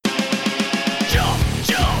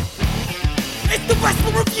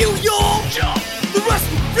Wrestling Review, y'all! Jump! The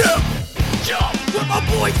Wrestling Review! Jump! With my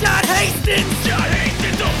boy John Hastings! John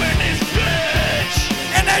Hastings up in this bitch!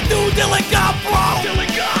 And that dude Dylan God, bro!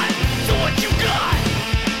 Dylan God! So what you got?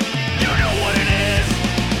 You know what it is!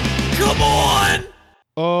 Come on!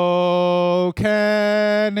 Oh,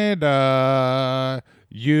 Canada,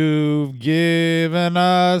 you've given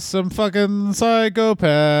us some fucking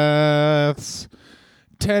psychopaths.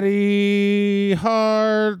 Teddy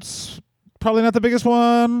Hart's probably not the biggest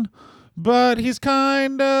one, but he's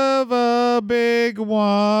kind of a big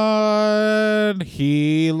one.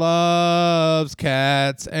 He loves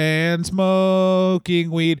cats and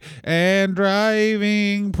smoking weed and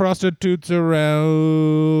driving prostitutes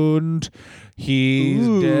around.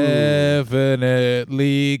 He's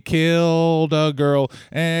definitely killed a girl,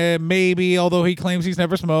 and maybe, although he claims he's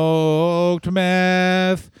never smoked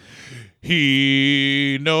meth,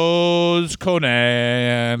 he knows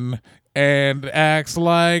Conan and acts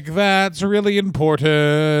like that's really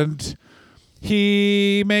important.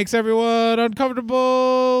 He makes everyone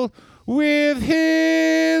uncomfortable with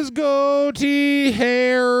his goatee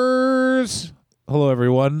hairs. Hello,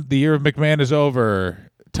 everyone. The year of McMahon is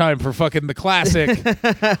over. Time for fucking the classic.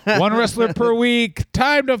 One wrestler per week.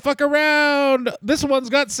 Time to fuck around. This one's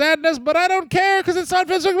got sadness, but I don't care because it's not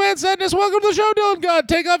Vince McMahon sadness. Welcome to the show, Dylan God.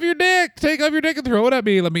 Take off your dick. Take off your dick and throw it at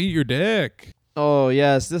me. Let me eat your dick. Oh,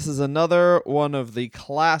 yes. This is another one of the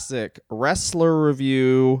classic wrestler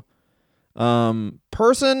review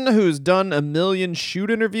person who's done a million shoot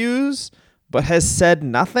interviews but has said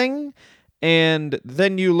nothing. And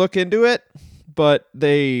then you look into it, but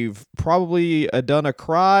they've probably done a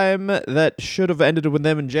crime that should have ended with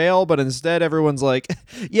them in jail, but instead everyone's like,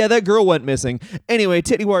 yeah, that girl went missing. Anyway,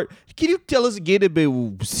 Teddy Hart, can you tell us again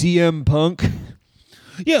about CM Punk?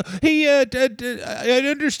 Yeah, hey, I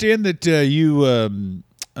understand that you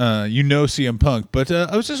know CM Punk, but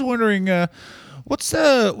I was just wondering, what's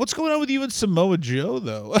going on with you and Samoa Joe,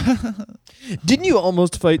 though? Didn't you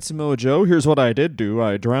almost fight Samoa Joe? Here's what I did do.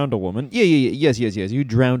 I drowned a woman. Yes. You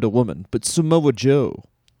drowned a woman. But Samoa Joe,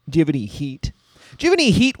 do you have any heat? Do you have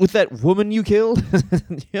any heat with that woman you killed? Do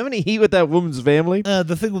you have any heat with that woman's family?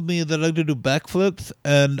 The thing with me is that I like to do backflips,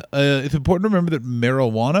 and it's important to remember that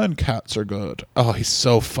marijuana and cats are good. Oh, he's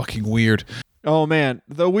so fucking weird. Oh, man.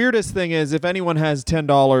 The weirdest thing is if anyone has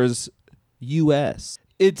 $10 US,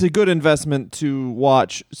 it's a good investment to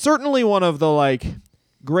watch. Certainly one of the,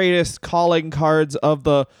 greatest calling cards of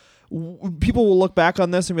the... People will look back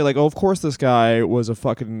on this and be like, oh, of course this guy was a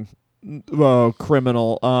fucking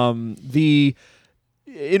criminal. The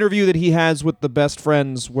interview that he has with the best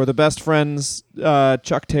friends, where the best friends,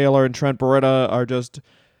 Chuck Taylor and Trent Beretta, are just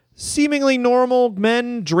seemingly normal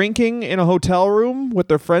men drinking in a hotel room with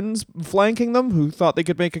their friends flanking them who thought they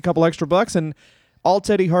could make a couple extra bucks, and all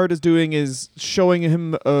Teddy Hart is doing is showing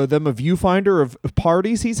them a viewfinder of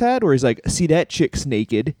parties he's had, where he's like, see that chick's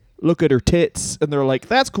naked, look at her tits, and they're like,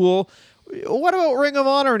 that's cool. What about Ring of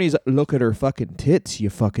Honor? And he's like, look at her fucking tits,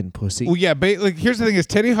 you fucking pussy. Well, yeah, here's the thing is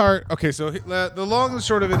Teddy Hart, okay, so the long and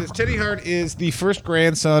short of it is Teddy Hart is the first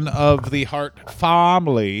grandson of the Hart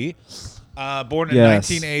family, born in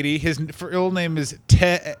 1980. His real name is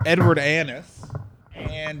Edward Annis.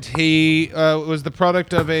 And he was the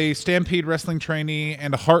product of a Stampede wrestling trainee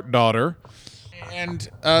and a Hart daughter. And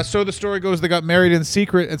so the story goes, they got married in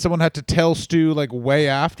secret, and someone had to tell Stu way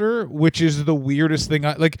after, which is the weirdest thing.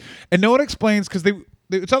 And no one explains because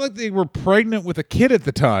it's not like they were pregnant with a kid at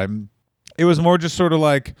the time. It was more just sort of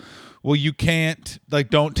well, you can't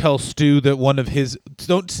don't tell Stu that one of his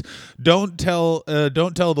don't tell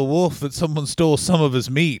the wolf that someone stole some of his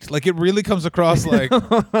meat. It really comes across like.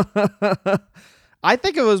 I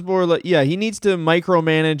think it was more he needs to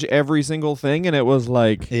micromanage every single thing, and it was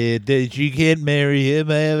you can't marry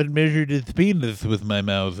him. I haven't measured his penis with my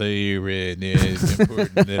mouth here, and it's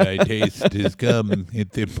important that I taste his cum.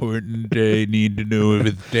 It's important I need to know if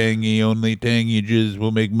it's tangy. Only tangy jizz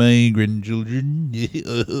will make my grandchildren.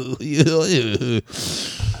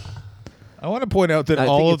 I want to point out that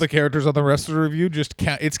all of the characters on the wrestler review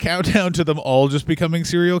it's countdown to them all just becoming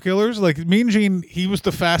serial killers. Mean Gene, he was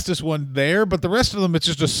the fastest one there, but the rest of them, it's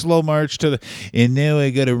just a slow march to and now I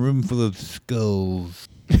got a room full of skulls.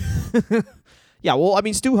 Yeah, well, I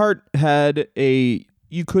mean, Stu Hart had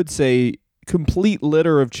you could say, complete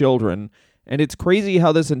litter of children, and it's crazy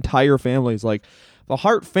how this entire family is the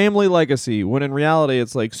Hart family legacy, when in reality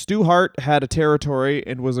it's Stu Hart had a territory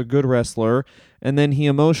and was a good wrestler, and then he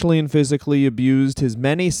emotionally and physically abused his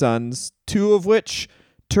many sons, two of which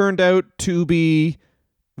turned out to be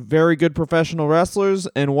very good professional wrestlers,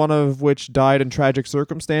 and one of which died in tragic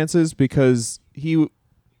circumstances because he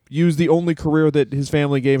use the only career that his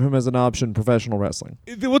family gave him as an option, professional wrestling.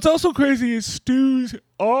 What's also crazy is Stu's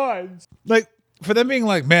odds. Like, for them being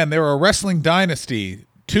like, man, they were a wrestling dynasty.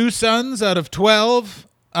 2 sons out of 12,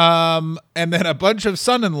 and then a bunch of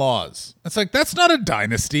son-in-laws. It's like, that's not a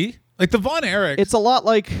dynasty. Like the Von Erich. It's a lot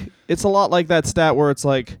like that stat where it's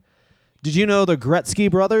like, did you know the Gretzky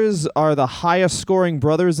brothers are the highest scoring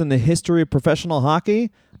brothers in the history of professional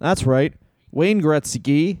hockey? That's right. Wayne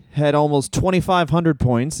Gretzky had almost 2,500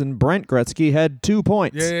 points, and Brent Gretzky had 2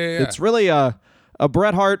 points. Yeah. It's really a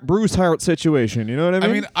Bret Hart, Bruce Hart situation. You know what I mean?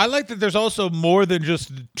 I mean, I like that there's also more than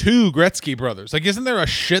just 2 Gretzky brothers. Like, isn't there a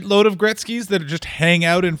shitload of Gretzkys that just hang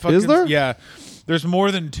out in fucking... Is there? Yeah. There's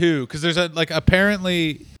more than 2. Because there's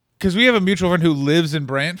apparently... Because we have a mutual friend who lives in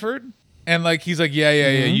Brantford, and like he's like,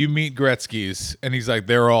 yeah, you meet Gretzky's, and he's like,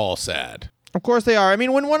 they're all sad. Of course they are. I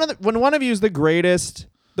mean, when one of you is the greatest,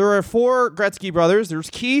 there are 4 Gretzky brothers.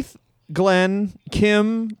 There's Keith, Glenn,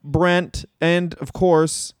 Kim, Brent, and of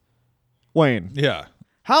course, Wayne. Yeah.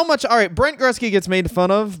 How much? All right, Brent Gretzky gets made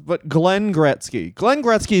fun of, but Glenn Gretzky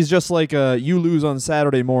is just like you lose on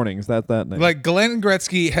Saturday mornings. That name. Like Glenn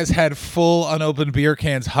Gretzky has had full unopened beer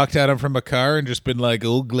cans hucked at him from a car and just been like,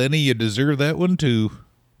 oh, Glenny, you deserve that one too.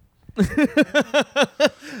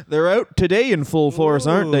 They're out today in full force,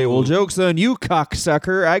 aren't they? Well, joke's on you,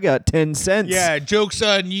 cocksucker. I got 10 cents. Yeah, joke's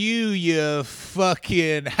on you, you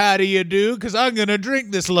fucking how do you do? Because I'm going to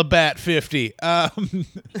drink this Labatt 50.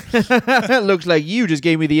 Looks like you just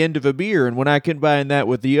gave me the end of a beer, and when I combine that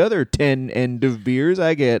with the other 10 end of beers,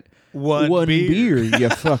 I get one beer, you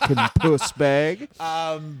fucking puss bag.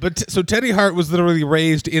 So Teddy Hart was literally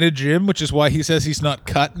raised in a gym, which is why he says he's not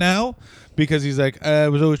cut now, because he's like, I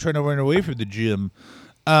was always trying to run away from the gym.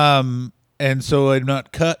 And so I'm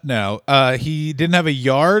not cut now. He didn't have a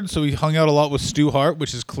yard, so he hung out a lot with Stu Hart,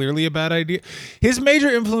 which is clearly a bad idea. His major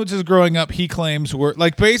influences growing up, he claims, were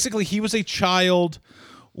like basically he was a child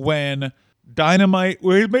when Dynamite,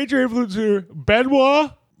 where his major influences were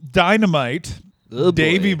Benoit, Dynamite,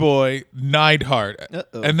 Davey Boy, Neidhart.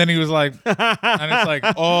 And then he was like, and it's like,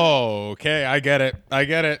 oh, okay, I get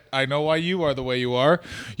it. I know why you are the way you are.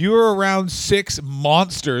 You were around 6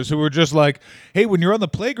 monsters who were just like, hey, when you're on the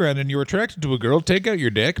playground and you're attracted to a girl, take out your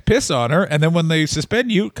dick, piss on her, and then when they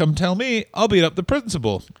suspend you, come tell me, I'll beat up the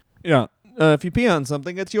principal. Yeah. If you pee on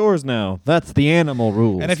something, it's yours now. That's the animal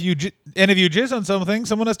rules. And if you jizz on something,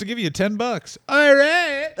 someone has to give you $10. All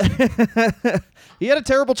right. He had a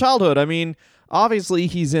terrible childhood. I mean, obviously,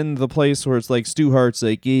 he's in the place where it's like Stu Hart's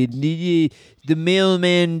like, the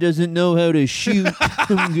mailman doesn't know how to shoot.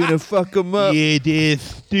 I'm going to fuck him up.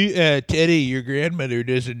 Yeah, Teddy, your grandmother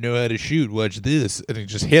doesn't know how to shoot. Watch this. And he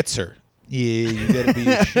just hits her. Yeah, you got to be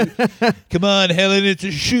a shoot. Come on, Helen, it's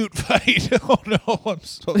a shoot fight. Oh, no, I'm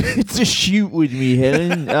so... It's a shoot with me,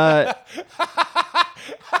 Helen.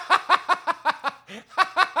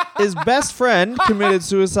 His best friend committed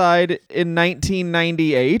suicide in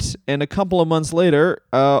 1998, and a couple of months later,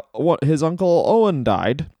 his uncle Owen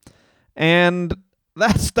died, and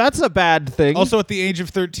that's a bad thing. Also, at the age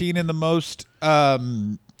of 13, in the most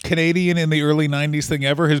Canadian in the early 90s thing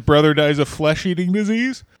ever, his brother dies of flesh-eating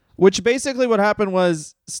disease. Which basically what happened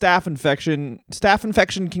was staph infection. Staph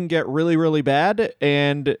infection can get really, really bad,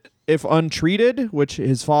 and if untreated, which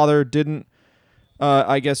his father didn't,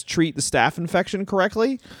 I guess, treat the staph infection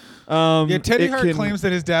correctly. Teddy Hart claims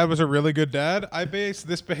that his dad was a really good dad. I base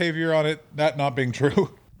this behavior on that not being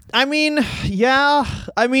true. I mean, yeah.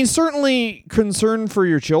 I mean, certainly concern for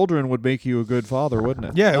your children would make you a good father, wouldn't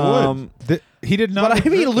it? Yeah, it would. He did not. But I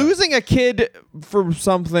mean, losing a kid for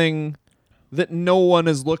something that no one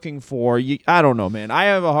is looking for, I don't know, man. I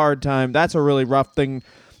have a hard time. That's a really rough thing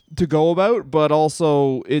to go about, but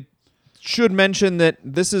also it should mention that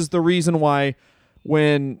this is the reason why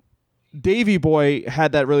when Davey Boy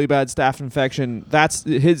had that really bad staph infection,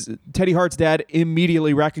 Teddy Hart's dad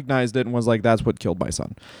immediately recognized it and was like, that's what killed my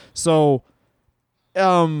son. So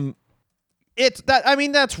that's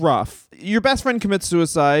rough. Your best friend commits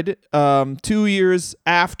suicide 2 years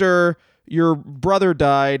after your brother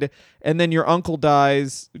died, and then your uncle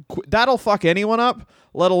dies. That'll fuck anyone up,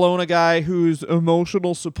 let alone a guy whose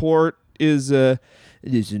emotional support is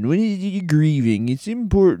listen, when you're grieving, it's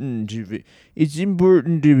important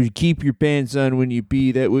to keep your pants on when you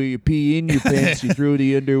pee. That way you pee in your pants, you throw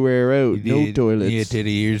the underwear out. No toilets. Yeah,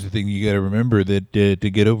 Teddy, here's the thing. You got to remember that to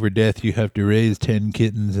get over death, you have to raise 10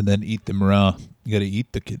 kittens and then eat them raw. You got to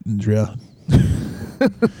eat the kittens raw.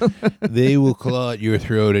 They will claw at your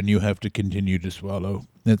throat and you have to continue to swallow.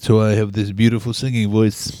 That's why I have this beautiful singing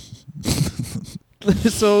voice.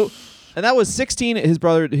 So And that was 16.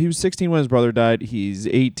 He was 16 when his brother died. He's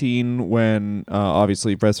 18 when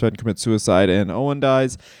obviously Breastfed commits suicide and Owen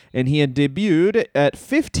dies. And he had debuted at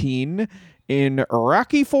 15 in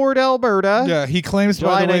Rocky Ford, Alberta. Yeah, he claims,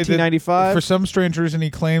 July by the way, 1995. that for some strange reason, he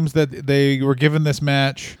claims that they were given this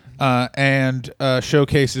match and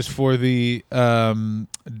showcases for the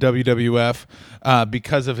WWF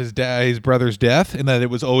because of his brother's death, and that it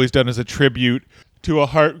was always done as a tribute to a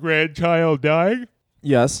Hart grandchild dying.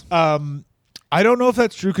 Yes. I don't know if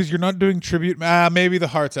that's true because you're not doing tribute. Maybe the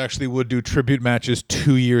Harts actually would do tribute matches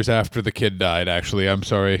 2 years after the kid died. Actually, I'm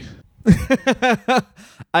sorry.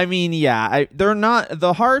 I mean, yeah, they're not.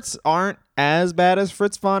 The Harts aren't as bad as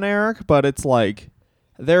Fritz von Erich, but it's like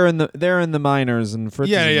they're in the minors and Fritz.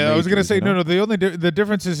 Yeah, is in the yeah. I was gonna majors, say you know? no. The only the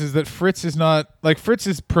difference is that Fritz is not like Fritz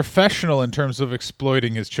is professional in terms of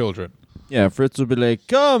exploiting his children. Yeah, Fritz would be like,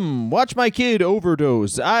 "Come, watch my kid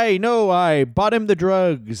overdose. I know I bought him the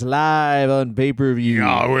drugs live on pay-per-view."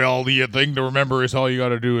 Yeah, well, the thing to remember is all you got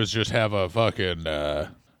to do is just have a fucking.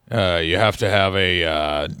 You have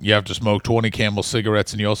to smoke 20 Camel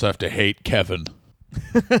cigarettes, and you also have to hate Kevin.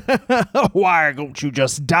 Why don't you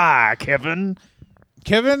just die, Kevin?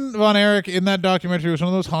 Kevin Von Erich in that documentary was one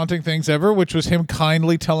of those haunting things ever, which was him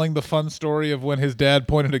kindly telling the fun story of when his dad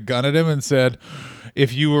pointed a gun at him and said,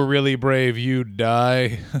 "If you were really brave, you'd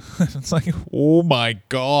die." It's like, oh my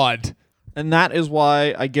God. And that is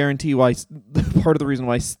why I guarantee why part of the reason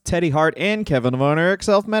why Teddy Hart and Kevin Von Erich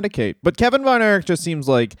self-medicate. But Kevin Von Erich just seems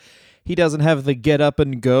like he doesn't have the get up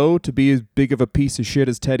and go to be as big of a piece of shit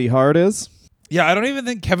as Teddy Hart is. Yeah, I don't even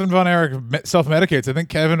think Kevin Von Erich self-medicates. I think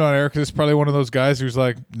Kevin Von Erich is probably one of those guys who's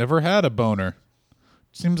like, never had a boner.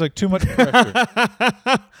 Seems like too much pressure.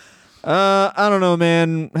 I don't know,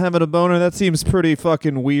 man. Having a boner, that seems pretty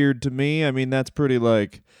fucking weird to me. I mean, that's pretty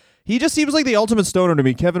like... He just seems like the ultimate stoner to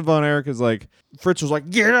me. Kevin Von Erich is like... Fritz was like,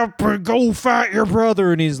 get up and go fight your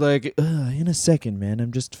brother. And he's like, in a second, man.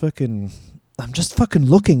 I'm just fucking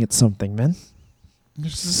looking at something, man.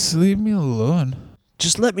 Just leave me alone.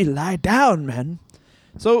 Just let me lie down, man.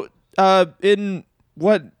 So, in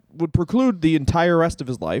what would preclude the entire rest of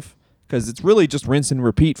his life, because it's really just rinse and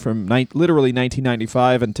repeat from literally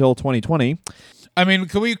 1995 until 2020. I mean,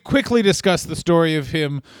 can we quickly discuss the story of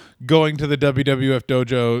him going to the WWF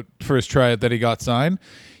dojo for his tryout that he got signed?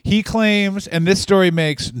 He claims, and this story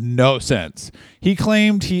makes no sense, he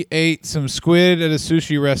claimed he ate some squid at a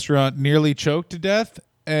sushi restaurant, nearly choked to death,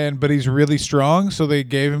 but he's really strong, so they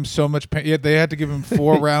gave him so much pain. They had to give him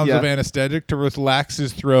 4 rounds Yeah. of anesthetic to relax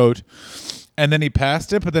his throat, and then he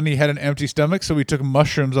passed it, but then he had an empty stomach, so he took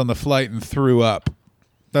mushrooms on the flight and threw up.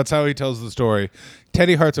 That's how he tells the story.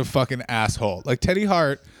 Teddy Hart's a fucking asshole. Like, Teddy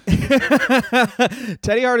Hart...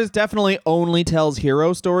 Teddy Hart is definitely only tells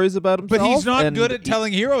hero stories about himself. But he's not good at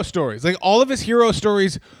telling hero stories. Like, all of his hero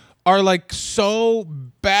stories are, like, so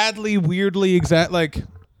badly, weirdly exact. Like,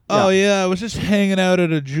 oh, yeah, I was just hanging out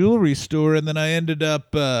at a jewelry store, and then I ended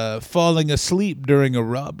up falling asleep during a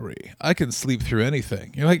robbery. I can sleep through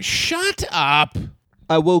anything. You're like, shut up.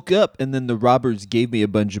 I woke up and then the robbers gave me a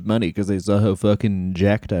bunch of money because they saw how fucking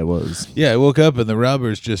jacked I was. Yeah, I woke up and the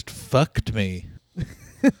robbers just fucked me.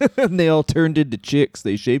 And they all turned into chicks.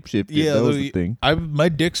 They shapeshifted. Yeah, that was the thing. My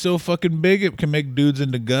dick's so fucking big it can make dudes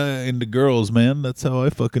into girls, man. That's how I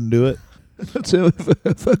fucking do it. That's how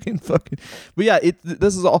fucking. But yeah,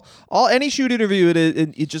 this is all any shoot interview.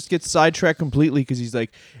 It just gets sidetracked completely because he's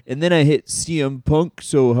like, and then I hit CM Punk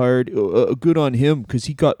so hard. Good on him because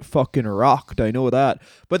he got fucking rocked. I know that.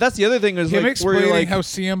 But that's the other thing is Him like explaining where how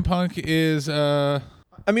CM Punk is. I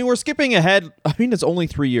mean, we're skipping ahead. I mean, it's only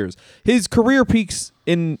 3 years. His career peaks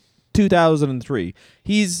in 2003.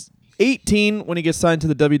 He's 18 when he gets signed to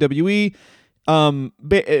the WWE.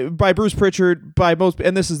 By Bruce Pritchard, by most,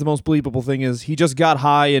 and this is the most believable thing, is he just got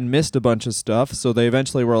high and missed a bunch of stuff, so they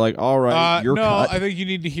eventually were like, all right, you're cut. I think you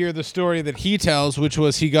need to hear the story that he tells, which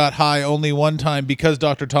was he got high only one time because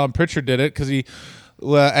Dr. Tom Pritchard did it, because he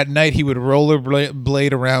at night he would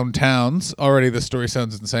rollerblade around towns. Already the story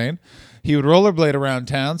sounds insane. He would rollerblade around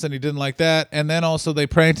towns, and he didn't like that. And then also they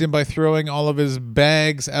pranked him by throwing all of his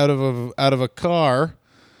bags out of a car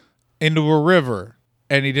into a river.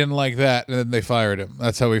 And he didn't like that, and then they fired him.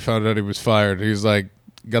 That's how we found out he was fired. He's like,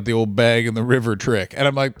 got the old bag in the river trick. And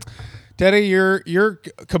I'm like, Teddy, you're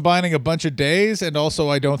combining a bunch of days, and also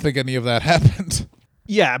I don't think any of that happened.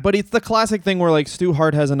 Yeah, but it's the classic thing where like Stu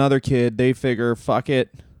Hart has another kid. They figure, fuck it,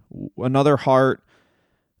 another Hart.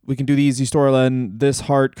 We can do the easy storyline. This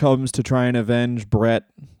Hart comes to try and avenge Brett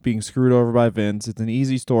being screwed over by Vince. It's an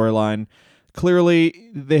easy storyline. Clearly,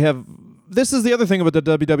 they have... This is the other thing about the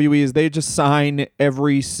WWE is they just sign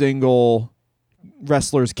every single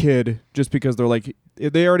wrestler's kid just because they're like,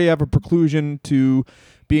 They already have a preclusion to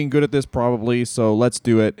being good at this probably, so let's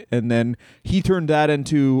do it. And then he turned that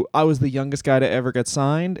into, I was the youngest guy to ever get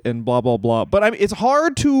signed, and blah, blah, blah. But I mean, it's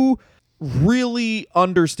hard to really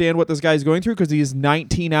understand what this guy's going through because he has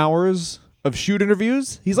 19 hours of shoot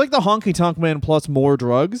interviews. He's like the honky tonk man plus more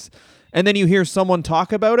drugs. And then you hear someone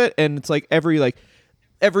talk about it, and it's like every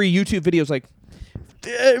YouTube video is like,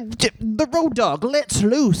 the road dog lets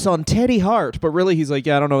loose on Teddy Hart. But really, he's like,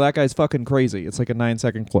 yeah, I don't know, that guy's fucking crazy. It's like a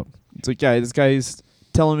 9-second clip. It's like, yeah, this guy's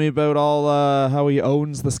telling me about all how he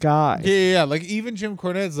owns the sky. Yeah. Like even Jim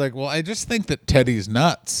Cornette's like, well, I just think that Teddy's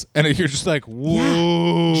nuts, and you're just like,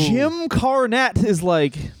 whoa. Yeah. Jim Cornette is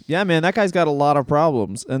like, yeah, man, that guy's got a lot of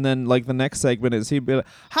problems. And then like the next segment is he'd be like,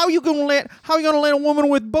 how you gonna let a woman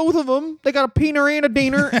with both of them? They got a peener and a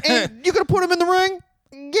diener, and you gonna put them in the ring?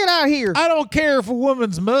 Get out here. I don't care if a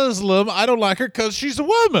woman's Muslim. I don't like her because she's a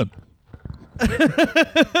woman.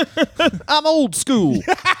 I'm old school.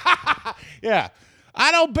 Yeah.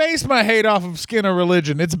 I don't base my hate off of skin or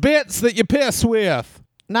religion. It's bits that you piss with.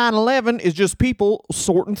 9/11 is just people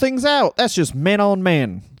sorting things out. That's just men on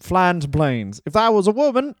men flying to planes. If I was a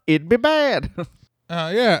woman, it'd be bad.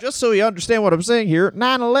 Yeah. Just so you understand what I'm saying here,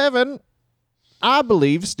 9/11, I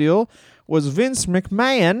believe still, was Vince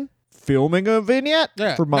McMahon filming a vignette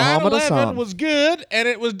for Muhammad 9/11 Hassan. was good, and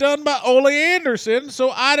it was done by Ole Anderson, so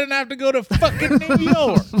I didn't have to go to fucking New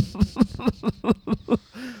York.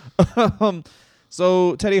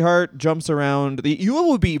 So Teddy Hart jumps around. You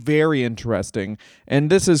would be very interesting, and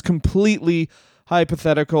this is completely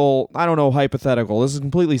hypothetical. I don't know hypothetical. This is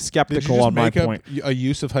completely skeptical on my point. A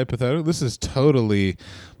use of hypothetical? This is totally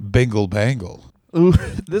bingle bangle. Ooh,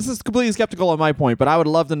 this is completely skeptical on my point, but I would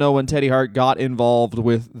love to know when Teddy Hart got involved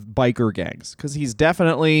with biker gangs, because he's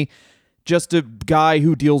definitely just a guy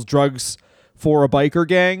who deals drugs for a biker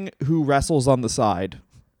gang who wrestles on the side.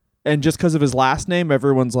 And just because of his last name,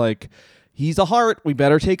 everyone's like, he's a Hart, we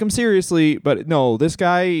better take him seriously. But no, this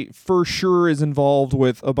guy for sure is involved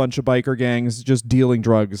with a bunch of biker gangs just dealing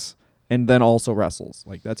drugs and then also wrestles.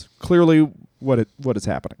 Like, that's clearly what is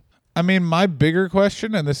happening. I mean, my bigger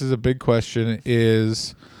question, and this is a big question,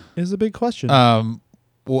 is a big question.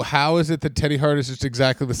 Well, how is it that Teddy Hart is just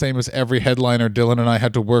exactly the same as every headliner Dylan and I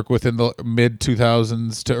had to work with in the mid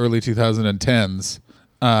 2000s to early 2010s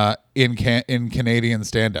in Canadian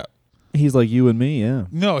stand-up? He's like you and me, yeah.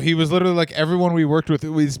 No, he was literally like everyone we worked with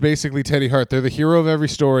was basically Teddy Hart. They're the hero of every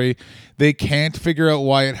story. They can't figure out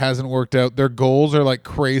why it hasn't worked out. Their goals are like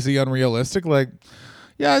crazy unrealistic. Like,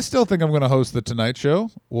 yeah, I still think I'm going to host the Tonight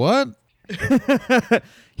Show. What?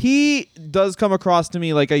 He does come across to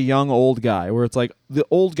me like a young old guy, where it's like the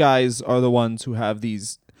old guys are the ones who have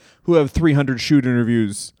 300 shoot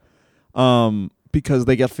interviews because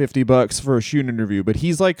they get $50 for a shoot interview. But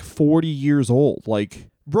he's like 40 years old. Like,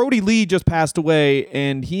 Brody Lee just passed away,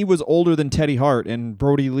 and he was older than Teddy Hart, and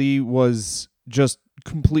Brody Lee was just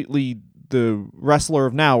completely the wrestler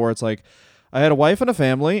of now, where it's like, I had a wife and a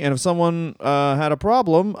family, and if someone had a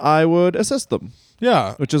problem, I would assist them.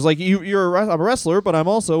 Yeah. Which is like, I'm a wrestler, but I'm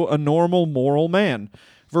also a normal, moral man.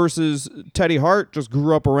 Versus Teddy Hart just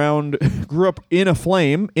grew up in a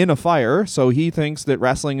flame, in a fire, so he thinks that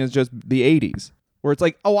wrestling is just the 80s. Where it's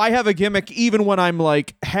like, oh, I have a gimmick even when I'm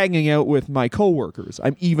like hanging out with my coworkers.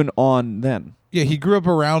 I'm even on then. Yeah, he grew up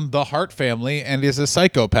around the Hart family and is a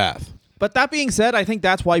psychopath. But that being said, I think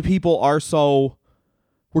that's why people are so...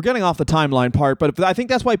 We're getting off the timeline part, but I think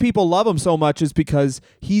that's why people love him so much, is because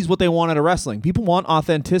he's what they want out of wrestling. People want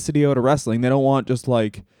authenticity out of wrestling. They don't want just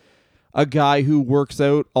like a guy who works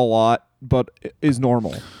out a lot but is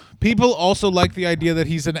normal. People also like the idea that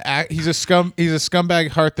he's a scumbag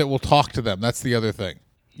Hart that will talk to them. That's the other thing.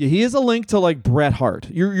 Yeah, he is a link to like Bret Hart.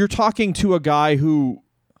 You're talking to a guy who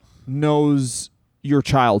knows your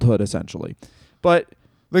childhood essentially. But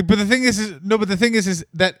the thing is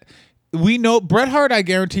that we know Bret Hart, I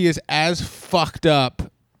guarantee, is as fucked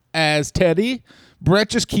up as Teddy. Bret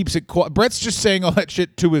just keeps it quiet. Bret's just saying all that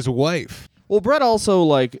shit to his wife. Well, Bret also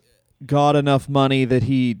like got enough money that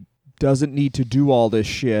he doesn't need to do all this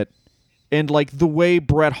shit. And like the way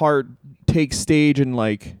Bret Hart takes stage and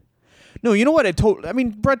like, no, you know what?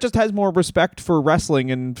 Bret just has more respect for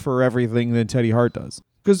wrestling and for everything than Teddy Hart does.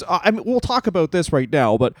 Because we'll talk about this right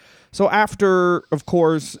now, but so after, of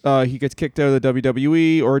course, he gets kicked out of the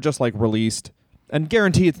WWE or just like released, and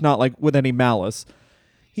guarantee it's not like with any malice.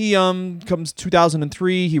 He comes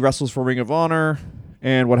 2003, he wrestles for Ring of Honor,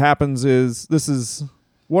 and what happens is, this is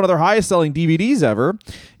one of their highest selling DVDs ever,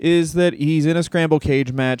 is that he's in a scramble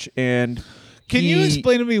cage match, and Can you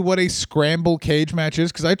explain to me what a scramble cage match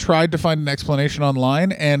is? Because I tried to find an explanation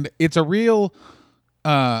online, and it's a real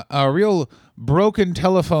broken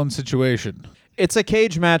telephone situation. It's a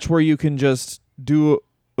cage match where you can just do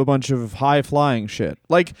a bunch of high flying shit.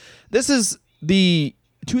 Like, this is the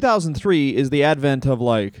 2003 is the advent of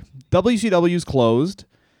like WCW's closed.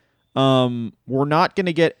 We're not going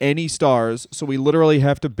to get any stars, so we literally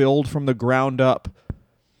have to build from the ground up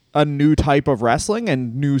a new type of wrestling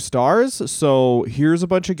and new stars. So here's a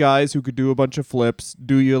bunch of guys who could do a bunch of flips.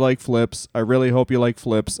 Do you like flips? I really hope you like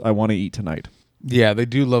flips. I want to eat tonight. Yeah, they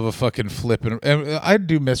do love a fucking flip. And I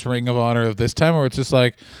do miss Ring of Honor of this time where it's just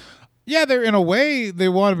like, yeah, they're in a way they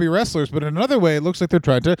want to be wrestlers, but in another way it looks like they're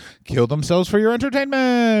trying to kill themselves for your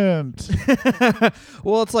entertainment.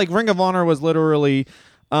 Well, it's like Ring of Honor was literally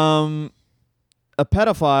a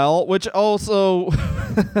pedophile, which also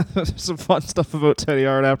there's some fun stuff about Teddy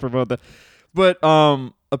Hart after about that. But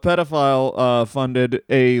a pedophile funded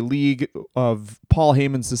a league of Paul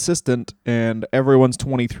Heyman's assistant, and everyone's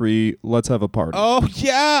 23. Let's have a party. Oh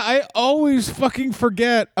yeah, I always fucking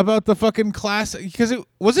forget about the fucking classic because it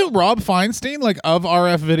Rob Feinstein like of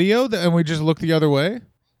RF Video, and we just look the other way.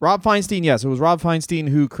 Rob Feinstein, yes, it was Rob Feinstein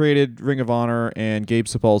who created Ring of Honor, and Gabe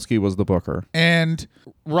Sapolsky was the booker. And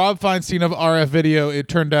Rob Feinstein of RF Video, it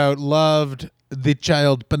turned out, loved the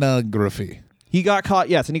child pornography. He got caught,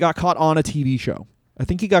 yes, and he got caught on a TV show. I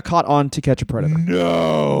think he got caught on To Catch a Predator.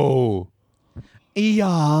 No. Yeah.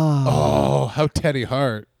 Oh, how Teddy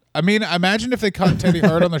Hart. I mean, imagine if they caught Teddy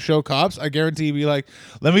Hart on the show Cops. I guarantee he'd be like,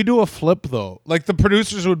 let me do a flip, though. Like, the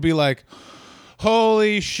producers would be like,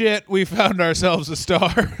 holy shit, we found ourselves a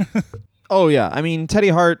star. Oh, yeah. I mean, Teddy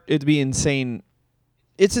Hart, it'd be insane.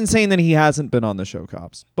 It's insane that he hasn't been on the show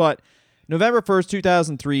Cops. But November 1st,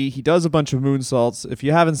 2003, he does a bunch of moonsaults. If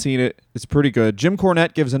you haven't seen it, it's pretty good. Jim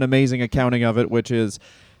Cornette gives an amazing accounting of it, which is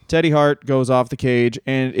Teddy Hart goes off the cage,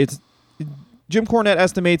 and Jim Cornette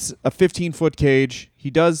estimates a 15-foot cage. He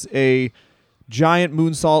does a giant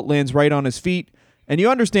moonsault, lands right on his feet, and you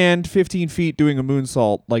understand 15 feet doing a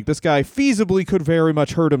moonsault. Like, this guy feasibly could very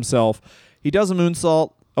much hurt himself. He does a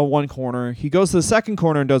moonsault at one corner. He goes to the second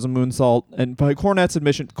corner and does a moonsault, and by Cornette's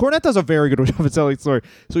admission, Cornette does a very good job of telling the story.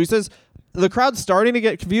 So he says, the crowd's starting to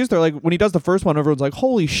get confused. They're like, when he does the first one, everyone's like,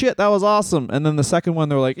 holy shit, that was awesome. And then the second one,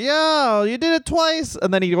 they're like, yeah, you did it twice.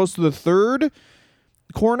 And then he goes to the third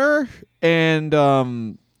corner,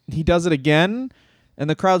 and he does it again, and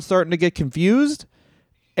the crowd's starting to get confused.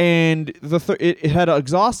 And it had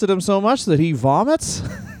exhausted him so much that he vomits.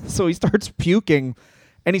 So he starts puking,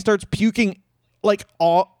 and he starts puking like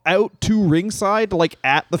all out to ringside, like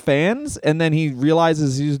at the fans. And then he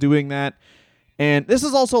realizes he's doing that. And this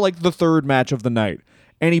is also like the third match of the night.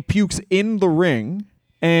 And he pukes in the ring.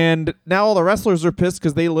 And now all the wrestlers are pissed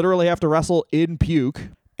because they literally have to wrestle in puke.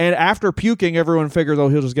 And after puking, everyone figures, oh,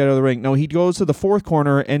 he'll just get out of the ring. No, he goes to the fourth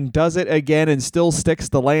corner and does it again and still sticks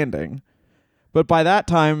the landing. But by that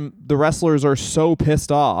time, the wrestlers are so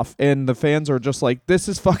pissed off, and the fans are just like, this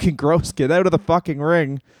is fucking gross, get out of the fucking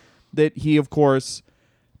ring, that he, of course,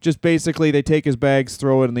 just basically, they take his bags,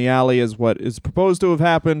 throw it in the alley as what is proposed to have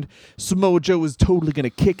happened. Samoa Joe is totally going to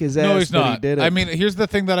kick his ass. No, he's not. He did it. I mean, here's the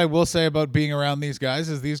thing that I will say about being around these guys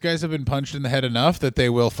is these guys have been punched in the head enough that they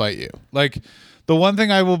will fight you. Like, the one thing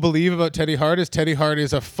I will believe about Teddy Hart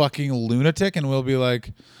is a fucking lunatic and will be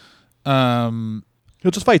like, he'll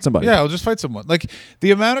just fight somebody. Yeah, he'll just fight someone. Like, the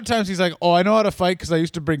amount of times he's like, oh, I know how to fight because I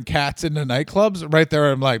used to bring cats into nightclubs. Right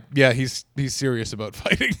there, I'm like, yeah, he's serious about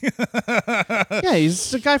fighting. Yeah,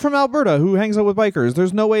 he's a guy from Alberta who hangs out with bikers.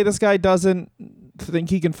 There's no way this guy doesn't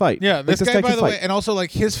think he can fight. Yeah, like, this guy, by the way, fight. and also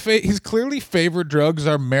like his clearly favorite drugs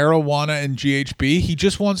are marijuana and GHB. He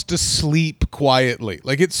just wants to sleep quietly.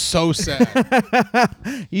 Like, it's so sad.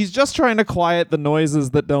 He's just trying to quiet the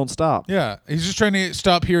noises that don't stop. Yeah, he's just trying to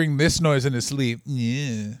stop hearing this noise in his sleep.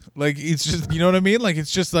 Yeah, like, it's just, you know what I mean? Like,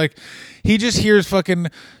 it's just like he just hears fucking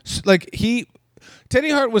like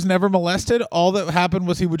Teddy Hart was never molested. All that happened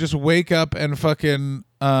was he would just wake up and fucking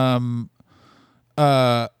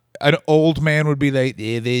an old man would be like,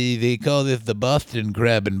 they call this the Boston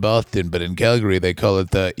crab in Boston, but in Calgary they call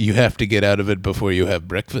it the you have to get out of it before you have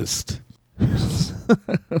breakfast.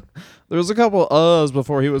 There was a couple of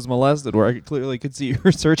before he was molested where I clearly could see you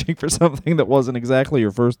were searching for something that wasn't exactly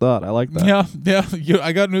your first thought. I like that. Yeah.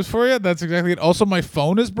 I got news for you. That's exactly it. Also, my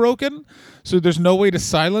phone is broken, so there's no way to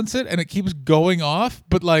silence it, and it keeps going off,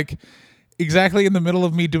 but like exactly in the middle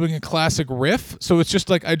of me doing a classic riff. So it's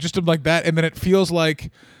just like I just am like that, and then it feels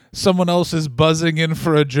like someone else is buzzing in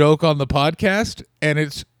for a joke on the podcast, and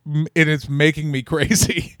it's making me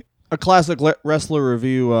crazy. A classic wrestler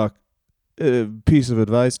review piece of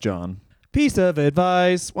advice, John. Piece of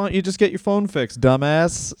advice. Why don't you just get your phone fixed,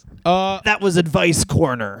 dumbass? That was Advice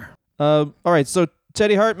Corner. All right, so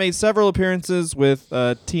Teddy Hart made several appearances with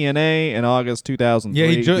TNA in August 2003. Yeah,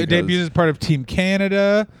 he debuted as part of Team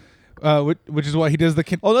Canada, which is why he does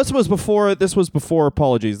the. Oh, this was before.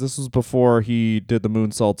 Apologies. This was before he did the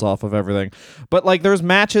moonsaults off of everything. But like, there's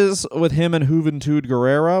matches with him and Juventud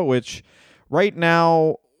Guerrera, which right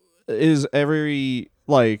now is every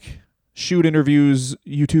like shoot interviews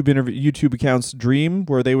YouTube account's dream,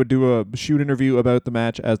 where they would do a shoot interview about the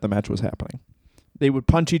match as the match was happening. They would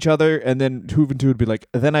punch each other, and then Juventud would be like,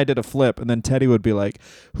 then I did a flip, and then Teddy would be like,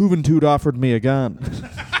 Juventud offered me a gun.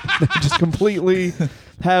 They just completely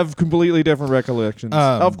different recollections.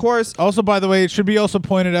 Of course. Also, by the way, it should be also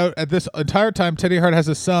pointed out at this entire time, Teddy Hart has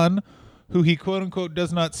a son who he quote-unquote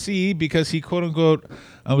does not see because he quote-unquote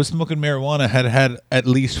was smoking marijuana, had at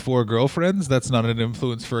least 4 girlfriends. That's not an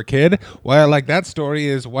influence for a kid. Why I like that story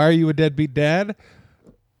is, why are you a deadbeat dad?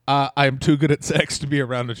 I'm too good at sex to be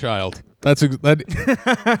around a child.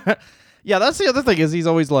 That. Yeah, that's the other thing is he's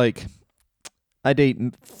always like, I date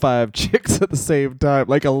 5 chicks at the same time,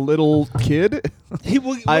 like a little kid.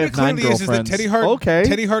 I have 9 girlfriends. Is that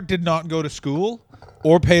Teddy Hart did not go to school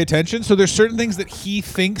or pay attention. So there's certain things that he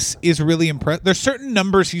thinks is really impressive. There's certain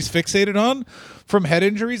numbers he's fixated on from head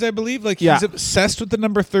injuries, I believe. Like he's obsessed with the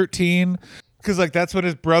number 13 because like that's when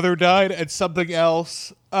his brother died, and something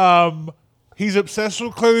else. He's obsessed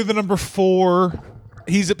with clearly the number 4.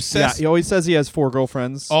 He's obsessed. Yeah, he always says he has 4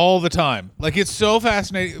 girlfriends all the time. Like it's so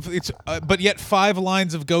fascinating. It's but yet 5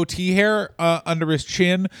 lines of goatee hair under his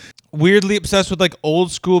chin. Weirdly obsessed with like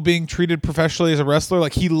old school, being treated professionally as a wrestler.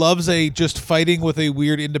 Like he loves just fighting with a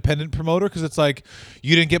weird independent promoter because it's like,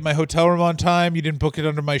 you didn't get my hotel room on time. You didn't book it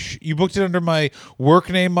under you booked it under my work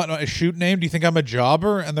name, not my shoot name. Do you think I'm a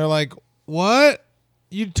jobber? And they're like, what?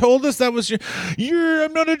 You told us that was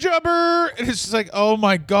I'm not a jobber. And it's just like, oh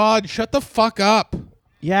my God, shut the fuck up.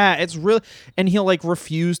 Yeah, it's really, and he'll like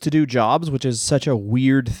refuse to do jobs, which is such a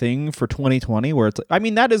weird thing for 2020 where it's, I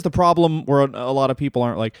mean, that is the problem where a lot of people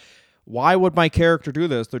aren't like, why would my character do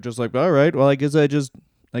this? They're just like, all right, well, I guess I just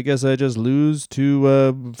lose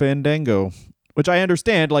to Fandango, which I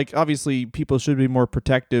understand. Like, obviously people should be more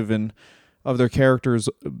protective and of their characters,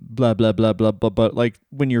 blah blah blah blah blah. But like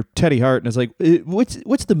when you're Teddy Hart and it's like,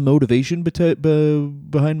 what's the motivation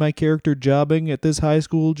behind my character jobbing at this high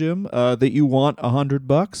school gym? That you want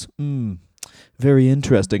 $100? Very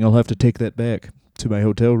interesting. I'll have to take that back to my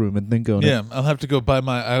hotel room and think on it. Yeah, I'll have to go find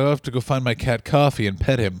my cat coffee and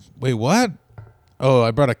pet him. Wait, what? Oh, I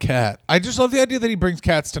brought a cat. I just love the idea that he brings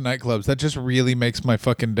cats to nightclubs. That just really makes my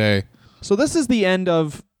fucking day. So this is the end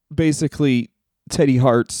of basically Teddy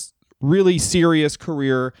Hart's really serious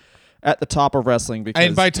career at the top of wrestling. Because,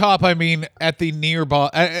 and by top, I mean at the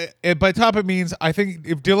nearby. By top, it means I think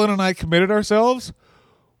if Dylan and I committed ourselves,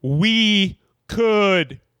 we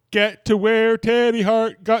could get to where Teddy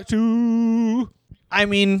Hart got to. I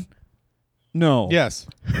mean, no. Yes.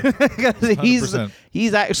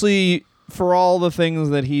 he's actually, for all the things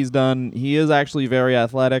that he's done, he is actually very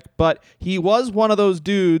athletic. But he was one of those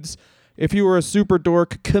dudes, if you were a super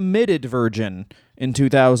dork, committed virgin in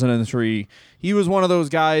 2003. He was one of those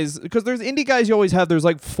guys, because there's indie guys you always have, there's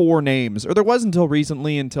like 4 names, or there was until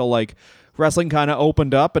recently, until like wrestling kind of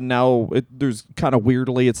opened up, and now there's kind of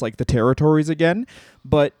weirdly, it's like the territories again.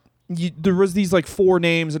 But there was these like 4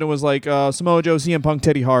 names, and it was like Samoa Joe, CM Punk,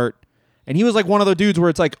 Teddy Hart. And he was like one of the dudes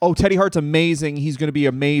where it's like, oh, Teddy Hart's amazing. He's going to be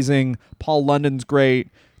amazing. Paul London's great.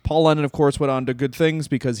 Paul London, of course, went on to good things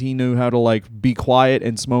because he knew how to like be quiet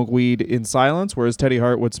and smoke weed in silence, whereas Teddy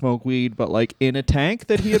Hart would smoke weed, but like in a tank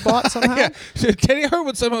that he had bought somehow. Yeah. So Teddy Hart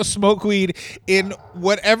would somehow smoke weed in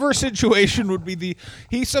whatever situation would be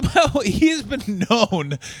he has been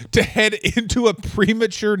known to head into a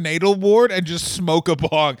premature natal ward and just smoke a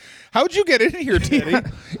bong. How'd you get in here, Teddy?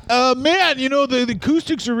 Yeah. Man, the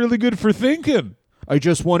acoustics are really good for thinking. I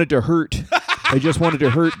just wanted to hurt. I just wanted to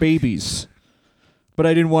hurt babies. But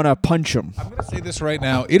I didn't want to punch him. I'm going to say this right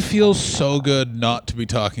now. It feels so good not to be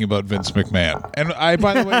talking about Vince McMahon. And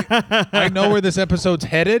by the way, I know where this episode's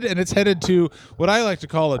headed, and it's headed to what I like to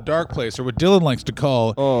call a dark place, or what Dylan likes to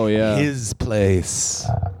call his place.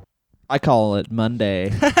 I call it Monday.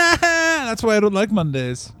 That's why I don't like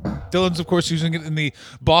Mondays. Dylan's, of course, using it in the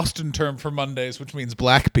Boston term for Mondays, which means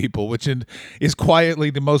black people, which is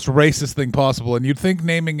quietly the most racist thing possible. And you'd think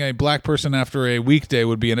naming a black person after a weekday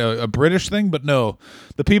would be a British thing, but no.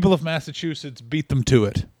 The people of Massachusetts beat them to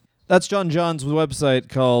it. That's John John's website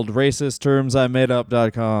called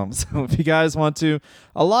racisttermsimadeup.com. So if you guys want to,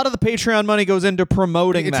 a lot of the Patreon money goes into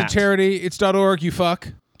promoting that. It's a charity. It's .org, you fuck.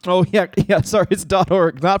 Oh, yeah. Sorry, it's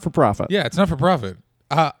 .org, not for profit. Yeah, it's not for profit.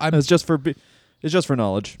 It's just for... It's just for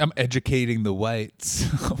knowledge. I'm educating the whites.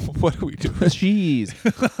 What are we doing? Jeez.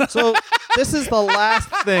 So this is the last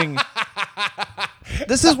thing.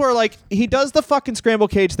 This is where, like, he does the fucking scramble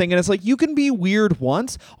cage thing, and it's like, you can be weird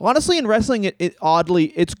once. Honestly, in wrestling, oddly,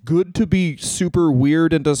 it's good to be super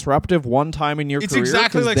weird and disruptive one time in your It's career.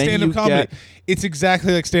 exactly like stand-up comedy. Get, It's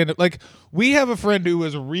exactly like stand-up. Like, we have a friend who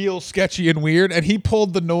was real sketchy and weird, and he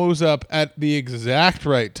pulled the nose up at the exact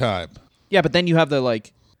right time. yeah, but then you have the,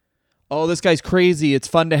 like, oh, this guy's crazy. It's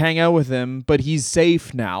fun to hang out with him, but he's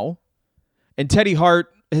safe now. And Teddy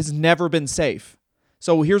Hart has never been safe.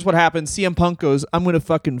 So here's what happens. CM Punk goes, I'm going to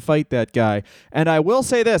fucking fight that guy. And I will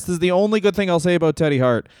say this is the only good thing I'll say about Teddy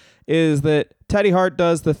Hart, is that Teddy Hart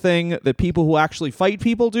does the thing that people who actually fight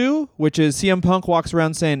people do, which is CM Punk walks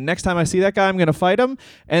around saying, next time I see that guy, I'm going to fight him.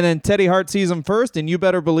 And then Teddy Hart sees him first, and you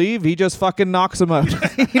better believe he just fucking knocks him out.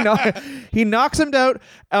 He knocks him out.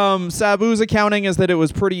 Sabu's accounting is that it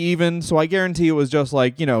was pretty even, so I guarantee it was just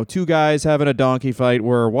like, two guys having a donkey fight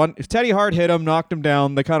where if Teddy Hart hit him, knocked him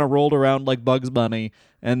down, they kind of rolled around like Bugs Bunny,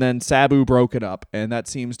 and then Sabu broke it up, and that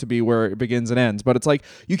seems to be where it begins and ends. But it's like,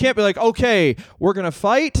 you can't be like, okay, we're going to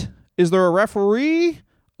fight. Is there a referee?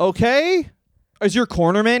 Okay. Is your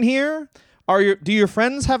cornerman here? Do your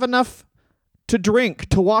friends have enough to drink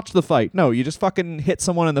to watch the fight? No, you just fucking hit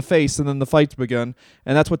someone in the face and then the fight's begun.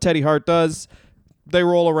 And that's what Teddy Hart does. They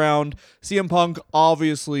roll around. CM Punk,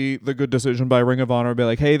 obviously the good decision by Ring of Honor, be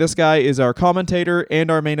like, hey, this guy is our commentator and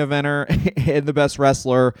our main eventer and the best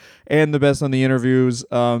wrestler and the best on the interviews.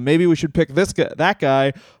 Maybe we should pick that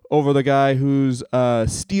guy over the guy who's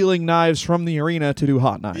stealing knives from the arena to do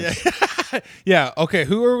hot knives. Yeah. Yeah. Okay.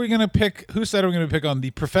 Who are we going to pick? Who said we're going to pick on?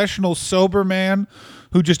 The professional sober man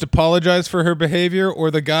who just apologized for her behavior,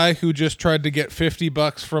 or the guy who just tried to get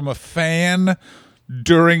 $50 from a fan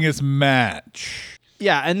during his match?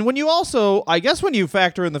 Yeah. And when you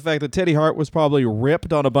factor in the fact that Teddy Hart was probably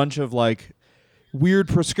ripped on a bunch of like weird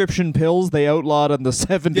prescription pills they outlawed in the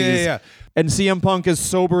 70s. Yeah. And CM Punk is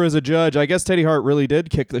sober as a judge. I guess Teddy Hart really did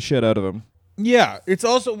kick the shit out of him. Yeah, it's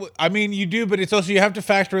also, I mean, you do, but it's also, you have to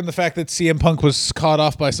factor in the fact that CM Punk was caught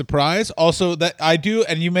off by surprise. Also, that I do,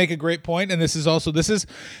 and you make a great point, and this is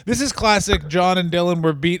classic John and Dylan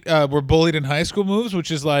were bullied in high school moves,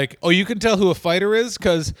 which is like, oh, you can tell who a fighter is,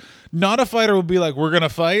 because not a fighter will be like, we're going to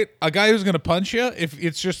fight. A guy who's going to punch you, if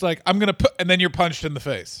it's just like, I'm going to and then you're punched in the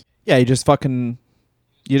face. Yeah, you just fucking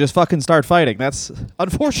start fighting. That's,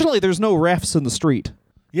 unfortunately, there's no refs in the street.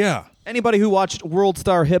 Yeah. Anybody who watched World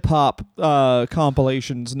Star Hip Hop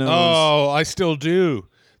compilations knows. Oh, I still do.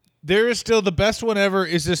 There is still the best one ever.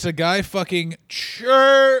 Is this a guy fucking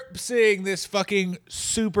chirping this fucking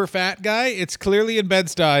super fat guy? It's clearly in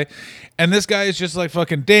Bed-Stuy, and this guy is just like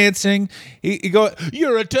fucking dancing. He go,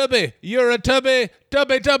 you're a tubby,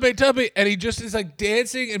 tubby, and he just is like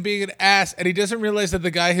dancing and being an ass, and he doesn't realize that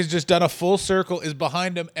the guy has just done a full circle, is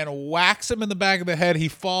behind him, and whacks him in the back of the head. He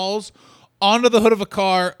falls onto the hood of a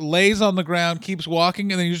car, lays on the ground, keeps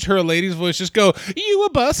walking, and then you just hear a lady's voice just go, you a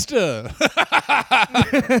buster.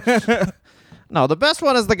 No, the best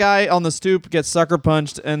one is the guy on the stoop gets sucker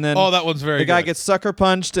punched, and then that one's very good. The guy good. gets sucker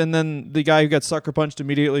punched, and then the guy who gets sucker punched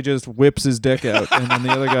immediately just whips his dick out, and then the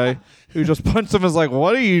other guy who just punched him is like,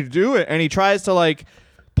 what are you doing? And he tries to like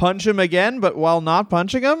punch him again, but while not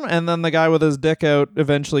punching him, and then the guy with his dick out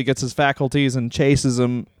eventually gets his faculties and chases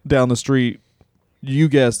him down the street. You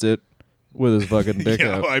guessed it. With his fucking dick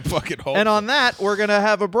out. I fucking hope. And on that, we're going to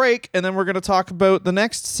have a break, and then we're going to talk about the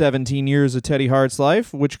next 17 years of Teddy Hart's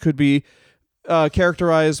life, which could be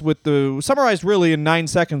summarized really in 9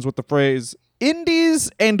 seconds with the phrase, indies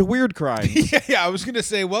and weird crimes. Yeah, I was going to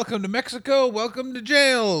say, welcome to Mexico, welcome to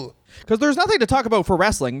jail. Because there's nothing to talk about for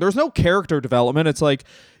wrestling. There's no character development. It's like,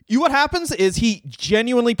 what happens is he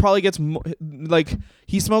genuinely probably gets,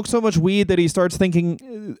 he smokes so much weed that he starts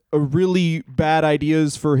thinking really bad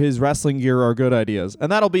ideas for his wrestling gear are good ideas.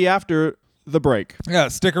 And that'll be after the break. Yeah,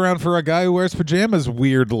 stick around for a guy who wears pajamas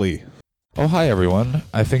weirdly. Oh, hi, everyone.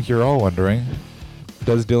 I think you're all wondering,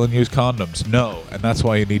 does Dylan use condoms? No, and that's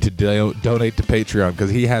why you need to donate to Patreon, because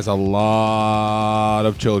he has a lot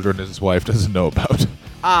of children his wife doesn't know about.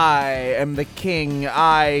 I am the king.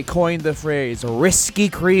 I coined the phrase risky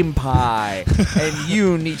cream pie. And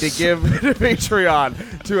you need to give to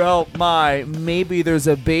Patreon to help my Maybe There's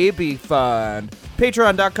a Baby fund.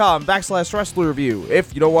 Patreon.com/wrestler review.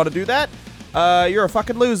 If you don't want to do that, you're a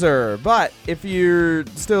fucking loser. But if you're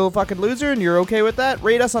still a fucking loser and you're okay with that,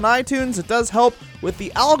 rate us on iTunes. It does help with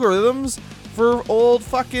the algorithms for old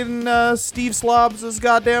fucking Steve Slobs'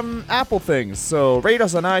 goddamn Apple things. So rate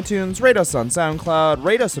us on iTunes, rate us on SoundCloud,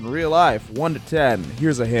 rate us in real life, 1 to 10.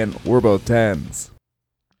 Here's a hint, we're both 10s.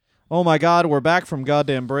 Oh my God, we're back from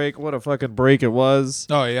goddamn break. What a fucking break it was.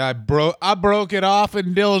 Oh yeah, I broke it off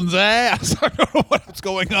in Dylan's ass. I don't know what's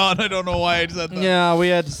going on. I don't know why I said that. Yeah, we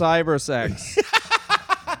had cyber sex.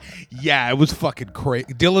 Yeah, it was fucking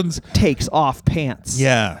crazy. Dylan's Takes off pants.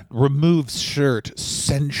 removes shirt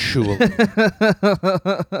sensually.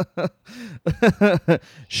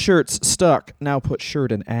 Shirt's stuck. Now put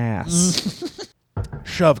shirt in ass.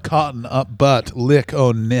 Shove cotton up butt, lick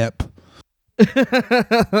on nip.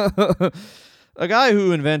 A guy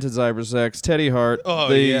who invented cybersex, Teddy Hart.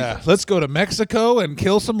 Oh yeah, let's go to Mexico and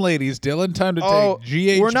kill some ladies. Dylan, time to take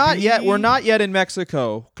GHB. We're not yet in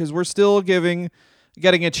Mexico because we're still getting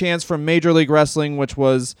a chance from Major League Wrestling, which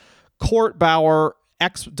was Court Bauer,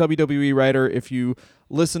 ex-WWE writer. If you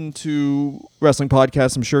listen to wrestling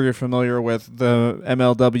podcasts, I'm sure you're familiar with the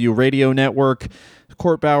MLW radio network.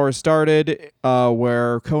 Court Bauer started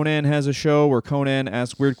where Conan has a show where Conan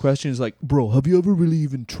asks weird questions like, bro, have you ever really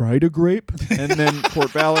even tried a grape? And then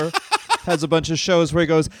Court Bauer has a bunch of shows where he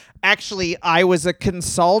goes, actually, I was a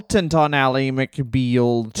consultant on Ally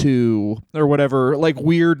McBeal too, or whatever, like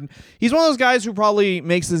weird. He's one of those guys who probably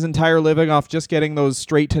makes his entire living off just getting those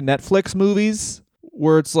straight to Netflix movies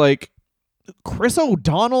where it's like, Chris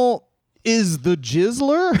O'Donnell is the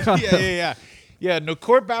Jizzler? Yeah, no,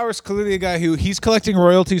 Court Bauer's clearly a guy who he's collecting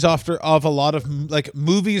royalties of a lot of like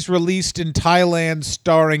movies released in Thailand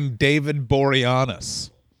starring David Boreanaz.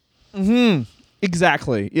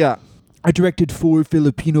 Exactly, yeah. I directed 4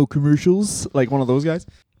 Filipino commercials, like one of those guys.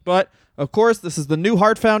 But, of course, this is the new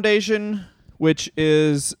Hart Foundation, which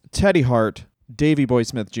is Teddy Hart, Davey Boy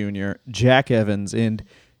Smith Jr., Jack Evans, and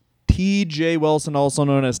T.J. Wilson, also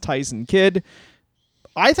known as Tyson Kidd.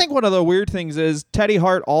 I think one of the weird things is Teddy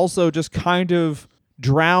Hart also just kind of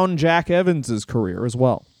drowned Jack Evans' career as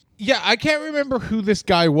well. Yeah, I can't remember who this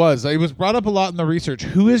guy was. It was brought up a lot in the research.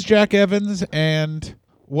 Who is Jack Evans and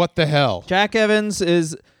what the hell? Jack Evans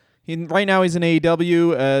is... right now he's in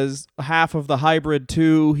AEW as half of the Hybrid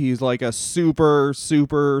 2. He's like a super,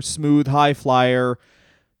 super smooth high flyer.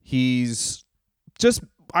 He's just...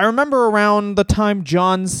 I remember around the time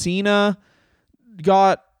John Cena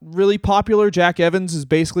got really popular, Jack Evans is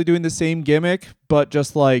basically doing the same gimmick, but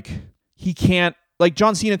just like he can't... Like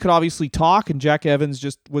John Cena could obviously talk, and Jack Evans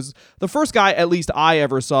just was the first guy, at least I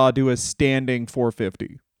ever saw, do a standing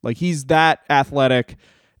 450. Like he's that athletic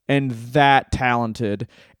and that talented,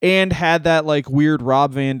 and had that like weird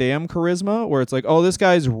Rob Van Dam charisma where it's like, oh, this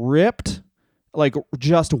guy's ripped, like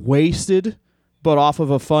just wasted, but off of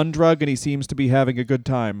a fun drug, and he seems to be having a good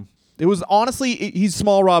time. It was honestly, he's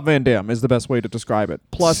small Rob Van Dam is the best way to describe it.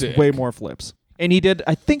 Plus Sick. Way more flips. And he did,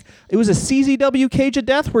 I think it was a CZW Cage of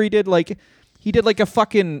Death where he did like a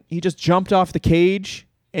fucking, he just jumped off the cage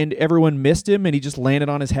and everyone missed him and he just landed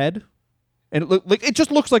on his head. And it just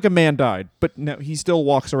looks like a man died, but no, he still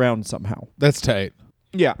walks around somehow. That's tight.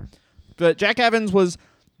 Yeah. But Jack Evans was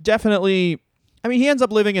definitely, I mean, he ends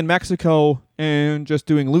up living in Mexico and just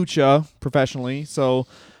doing lucha professionally. So,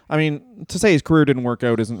 I mean, to say his career didn't work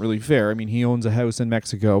out isn't really fair. I mean, he owns a house in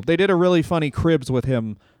Mexico. They did a really funny Cribs with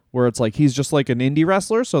him where it's like he's just like an indie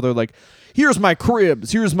wrestler. So they're like, here's my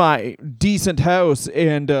Cribs, here's my decent house,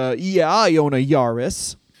 and yeah, I own a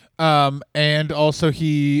Yaris. And also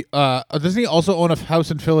he doesn't he also own a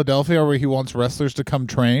house in Philadelphia where he wants wrestlers to come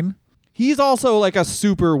train? He's also like a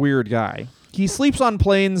super weird guy. He sleeps on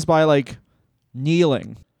planes by like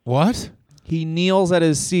kneeling. What? He kneels at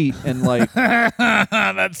his seat and like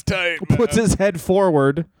That's tight. puts his head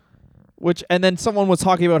forward, and then someone was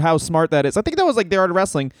talking about how smart that is. I think that was like The Art of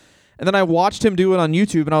Wrestling. And then I watched him do it on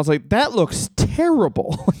YouTube, and I was like, that looks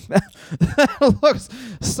terrible. That looks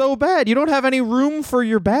so bad. You don't have any room for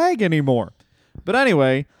your bag anymore. But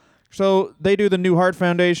anyway, so they do the new Hart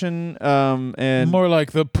Foundation, and More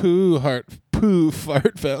like the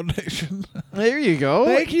Fart Foundation. there you go.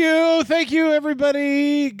 Thank you,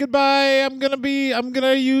 everybody. Goodbye. I'm gonna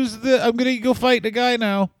go fight the guy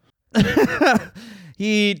now.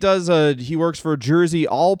 He works for Jersey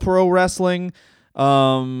All Pro Wrestling.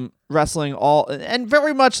 Wrestling all, and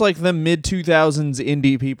very much like the mid-2000s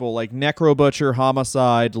indie people like Necro Butcher,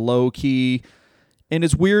 Homicide, Low Key. And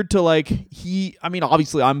it's weird to like, I mean,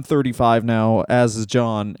 obviously I'm 35 now, as is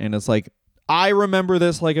John, and it's like, I remember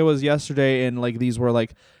this like it was yesterday, and like these were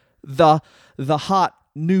like the hot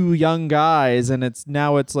new young guys, and it's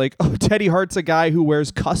like, oh, Teddy Hart's a guy who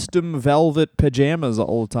wears custom velvet pajamas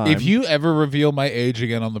all the time. If you ever reveal my age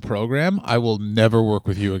again on the program, I will never work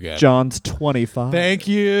with you again. John's 25. Thank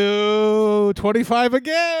you. 25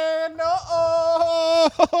 again. No.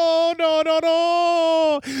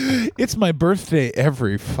 It's my birthday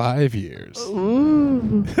every 5 years.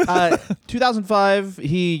 2005,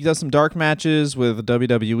 he does some dark matches with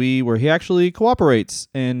WWE where he actually cooperates,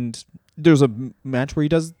 and there's a match where he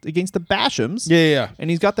does against the Bashams. Yeah. And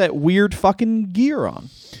he's got that weird fucking gear on.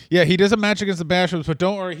 Yeah, he does a match against the Bashams, but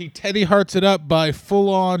don't worry, he Teddy Harts it up by full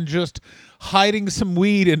on just hiding some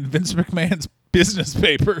weed in Vince McMahon's business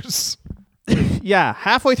papers. Yeah,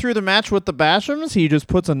 halfway through the match with the Bashams, he just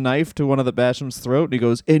puts a knife to one of the Bashams' throat, and he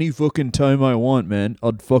goes, any fucking time I want, man,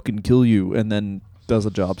 I'd fucking kill you, and then does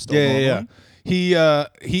a job still. Yeah. He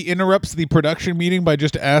interrupts the production meeting by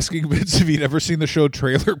just asking Vince if he'd ever seen the show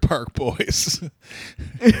Trailer Park Boys.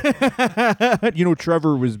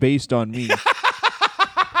 Trevor was based on me.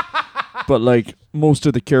 But, like, most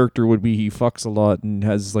of the character would be he fucks a lot and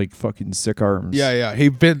has, like, fucking sick arms. Yeah. Hey,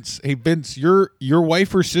 Vince, your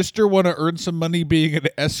wife or sister want to earn some money being an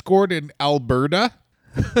escort in Alberta?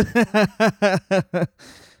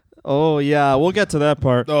 Oh, yeah, we'll get to that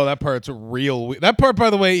part. Oh, that part's real. That part,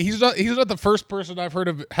 by the way, he's not the first person I've heard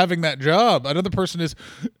of having that job. Another person is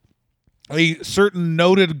a certain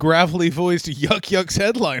noted gravelly-voiced Yuck Yuck's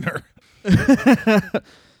headliner.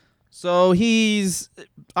 So he's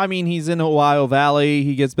in Ohio Valley.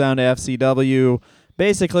 He gets bound to FCW.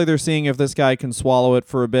 Basically, they're seeing if this guy can swallow it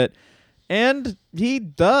for a bit. And he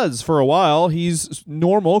does for a while. He's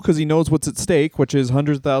normal because he knows what's at stake, which is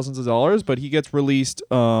hundreds of thousands of dollars. But he gets released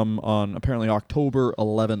on apparently October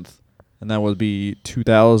 11th. And that would be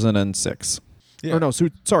 2006. Yeah. Or no,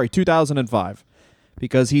 2005.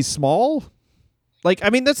 Because he's small.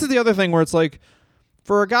 This is the other thing where it's like,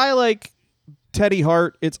 for a guy like Teddy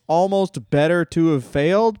Hart, it's almost better to have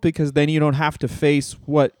failed because then you don't have to face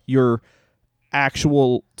what your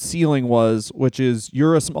actual ceiling was, which is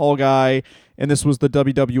you're a small guy, and this was the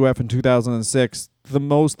WWF in 2006. The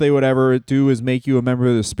most they would ever do is make you a member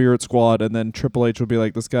of the Spirit Squad, and then Triple H would be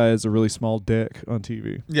like, this guy is a really small dick on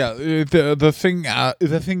TV. Yeah, the thing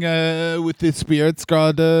with the Spirit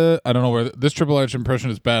Squad, I don't know where this Triple H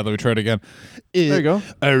impression is bad. Let me try it again. There you go.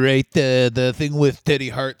 All right, the thing with Teddy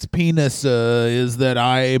Hart's penis is that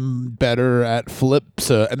I'm better at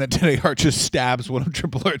flips, and then Teddy Hart just stabs one of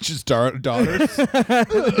Triple H's daughters.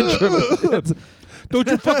 Don't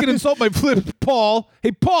you fucking insult my flip, Paul.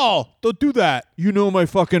 Hey, Paul, don't do that. You know my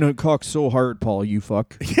fucking cock's so hard, Paul, you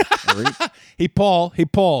fuck. Right? Hey, Paul.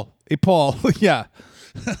 Yeah.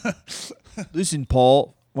 Listen,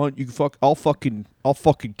 Paul, why don't you I'll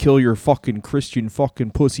fucking kill your fucking Christian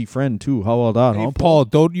fucking pussy friend too. How about that, Hey, huh? Paul,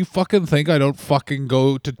 don't you fucking think I don't fucking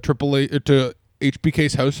go to to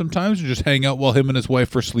HBK's house sometimes and just hang out while him and his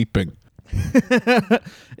wife are sleeping?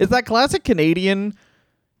 Is that classic Canadian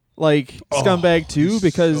scumbag too?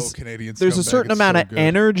 Because so Canadian there's a scumbag. certain It's amount so of good.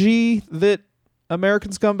 energy that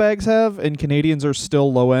American scumbags have, and Canadians are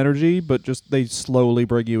still low energy, but just they slowly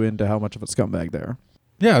bring you into how much of a scumbag they are.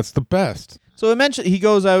 Yeah, it's the best. So eventually he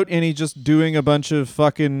goes out and he's just doing a bunch of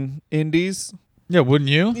fucking indies. Yeah,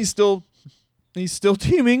 wouldn't you? He's still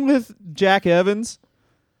teaming with Jack Evans,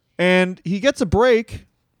 and he gets a break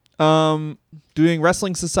doing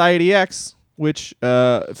Wrestling Society X, which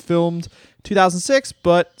filmed 2006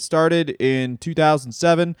 but started in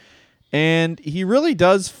 2007, and he really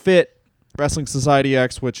does fit Wrestling Society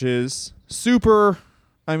X, which is super.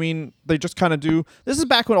 I mean, they just kind of do. This is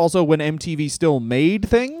back when MTV still made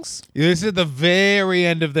things. This is the very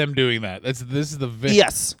end of them doing that. This is the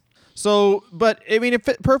Yes. So, but I mean, it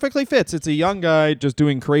perfectly fits. It's a young guy just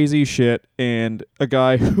doing crazy shit, and a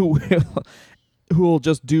guy who will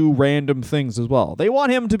just do random things as well. They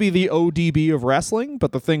want him to be the ODB of wrestling,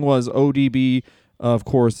 but the thing was, ODB, of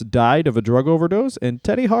course, died of a drug overdose, and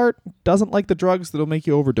Teddy Hart doesn't like the drugs that'll make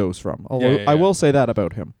you overdose from. Although I will say that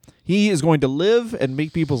about him. He is going to live and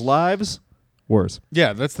make people's lives worse.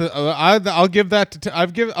 Yeah, that's the. I'll give that to.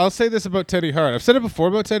 I'll say this about Teddy Hart. I've said it before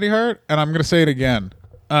about Teddy Hart, and I'm going to say it again.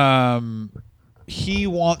 He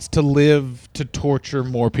wants to live to torture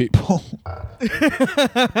more people.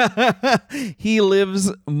 He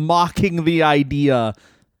lives mocking the idea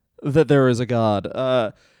that there is a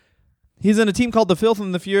God. He's in a team called the Filth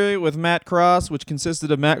and the Fury with Matt Cross, which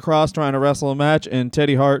consisted of Matt Cross trying to wrestle a match and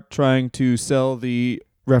Teddy Hart trying to sell the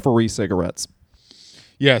referee cigarettes.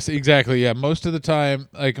 Yes, exactly. Yeah, most of the time,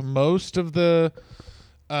 most of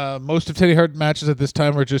Teddy Hart matches at this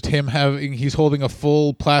time are just him he's holding a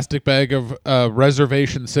full plastic bag of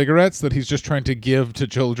reservation cigarettes that he's just trying to give to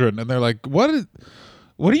children, and they're like, "What is?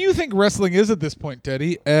 What do you think wrestling is at this point,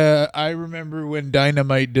 Teddy? I remember when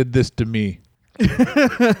Dynamite did this to me.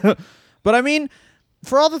 But I mean,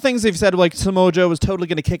 for all the things they've said, like Samoa Joe was totally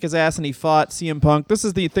going to kick his ass and he fought CM Punk. This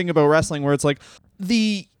is the thing about wrestling where it's like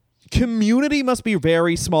the community must be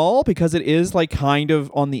very small because it is like kind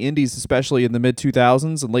of on the indies, especially in the mid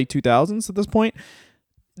 2000s and late 2000s at this point.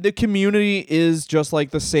 The community is just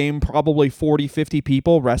like the same probably 40, 50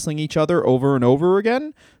 people wrestling each other over and over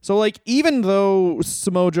again. So like even though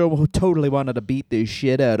Samoa Joe totally wanted to beat the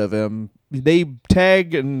shit out of him, they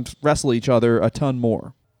tag and wrestle each other a ton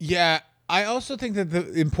more. Yeah, I also think that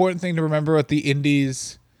the important thing to remember about the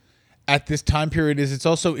indies at this time period is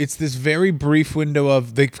it's this very brief window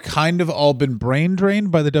of they've kind of all been brain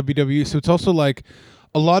drained by the WWE. So it's also like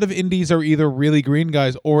a lot of indies are either really green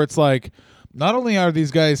guys or it's like not only are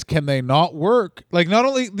these guys, can they not work? Like not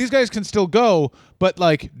only these guys can still go, but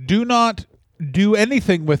like do not do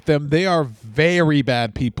anything with them. They are very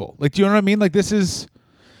bad people. Like, do you know what I mean? Like this is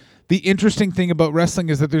the interesting thing about wrestling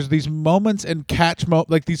is that there's these moments and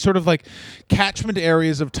like these sort of like catchment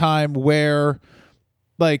areas of time where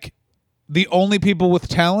like the only people with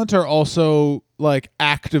talent are also like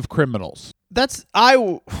active criminals. It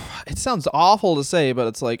sounds awful to say, but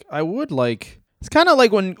it's like it's kind of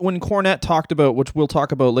like when Cornette talked about, which we'll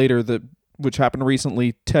talk about later, which happened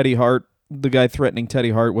recently, Teddy Hart, the guy threatening Teddy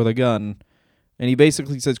Hart with a gun. And he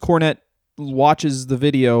basically says Cornette watches the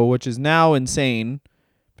video, which is now insane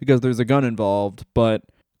because there's a gun involved, but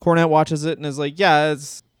Cornette watches it and is like, yeah,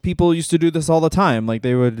 people used to do this all the time. Like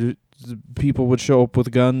people would show up with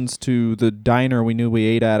guns to the diner we knew we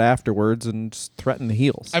ate at afterwards and just threaten the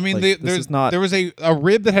heels. I mean, like, there was a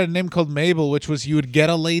rib that had a name called Mabel, which was you would get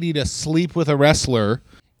a lady to sleep with a wrestler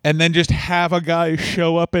and then just have a guy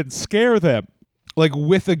show up and scare them. Like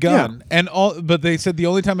with a gun. Yeah. But they said the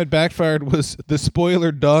only time it backfired was the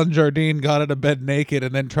spoiler Don Jardine got out of bed naked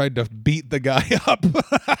and then tried to beat the guy up.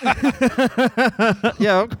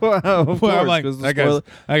 Yeah, of course. I'm like, that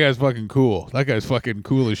guy's fucking cool. That guy's fucking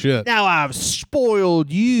cool as shit. Now I've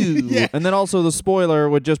spoiled you. Yeah. And then also the spoiler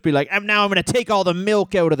would just be like, now I'm going to take all the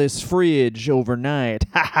milk out of this fridge overnight.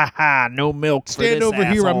 Ha ha ha, no milk for this Stand over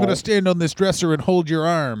asshole. here. I'm going to stand on this dresser and hold your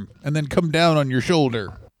arm and then come down on your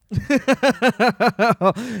shoulder.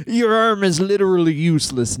 Your arm is literally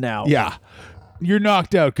useless now. Yeah. You're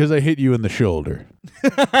knocked out because I hit you in the shoulder.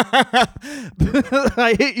 I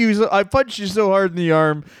hit you. I punched you so hard in the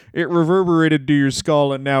arm, it reverberated to your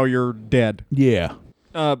skull, and now you're dead. Yeah.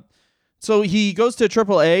 So he goes to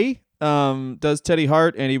AAA, does Teddy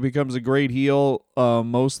Hart, and he becomes a great heel,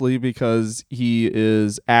 mostly because he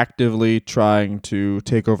is actively trying to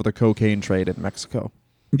take over the cocaine trade in Mexico.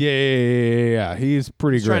 Yeah. He's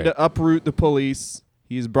pretty He's great. trying to uproot the police.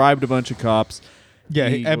 He's bribed a bunch of cops. Yeah,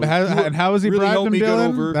 and how is he really bribed them, Dylan?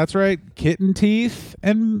 over. That's right, kitten teeth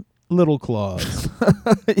and little claws.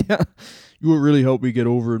 Yeah. You would really help me get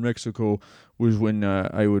over in Mexico was when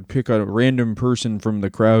I would pick a random person from the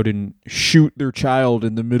crowd and shoot their child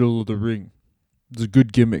in the middle of the ring. It's a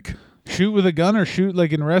good gimmick. Shoot with a gun or shoot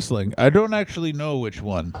like in wrestling? I don't actually know which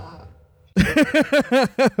one.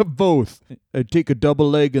 Both. I'd take a double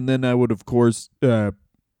leg and then I would, of course,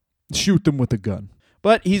 shoot them with a gun.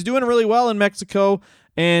 But he's doing really well in Mexico,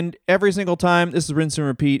 and every single time, this is rinse and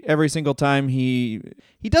repeat, every single time he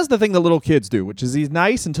does the thing that little kids do, which is he's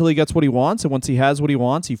nice until he gets what he wants, and once he has what he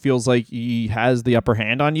wants, he feels like he has the upper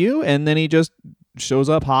hand on you, and then he just shows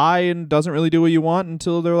up high and doesn't really do what you want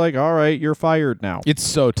until they're like, all right, you're fired now. It's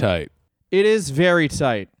so tight. It is very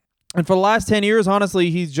tight. And for the last 10 years, honestly,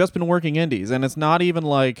 he's just been working indies, and it's not even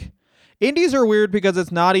like... Indies are weird because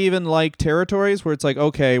it's not even like territories where it's like,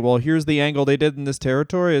 okay, well, here's the angle they did in this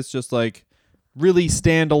territory. It's just like really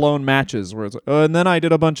standalone matches where it's like, and then I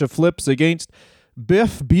did a bunch of flips against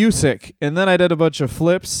Biff Busick, and then I did a bunch of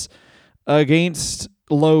flips against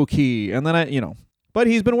Low Key, and then But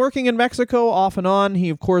he's been working in Mexico off and on. He,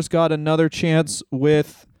 of course, got another chance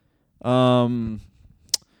with MLW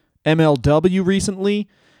recently,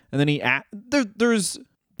 and then there's...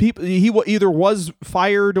 He either was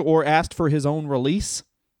fired or asked for his own release,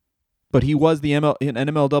 but he was an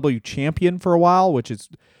MLW champion for a while, which is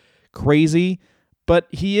crazy. But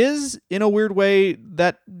he is, in a weird way,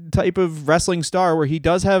 that type of wrestling star where he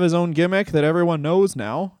does have his own gimmick that everyone knows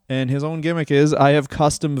now. And his own gimmick is, I have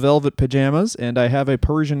custom velvet pajamas and I have a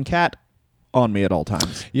Persian cat on me at all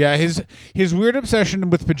times. Yeah, his weird obsession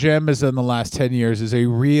with pajamas in the last 10 years is a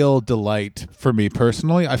real delight for me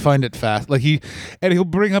personally. I find it fast. Like he'll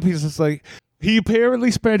bring up, he's just like, he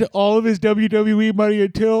apparently spent all of his WWE money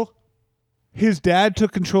until his dad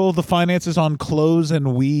took control of the finances on clothes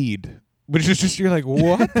and weed Which is just, you're like,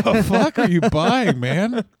 what the fuck are you buying,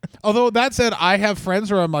 man? Although that said, I have friends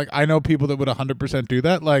where I'm like, I know people that would 100% do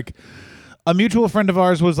that. Like, a mutual friend of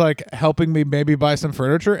ours was like helping me maybe buy some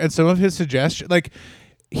furniture, and some of his suggestions, like,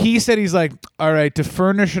 he said, he's like, all right, to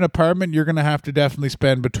furnish an apartment, you're going to have to definitely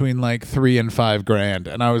spend between like $3,000 and $5,000.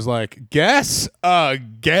 And I was like, guess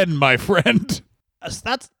again, my friend. That's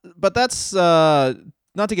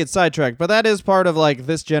not to get sidetracked, but that is part of like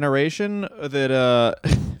this generation that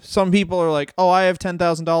some people are like, oh, I have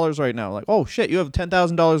 $10,000 right now. Like, oh shit, you have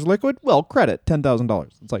 $10,000 liquid? Well, credit $10,000.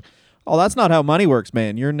 It's like, oh, that's not how money works,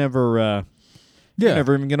 man. You're never you're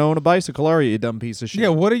never even gonna own a bicycle, are you dumb piece of shit? Yeah,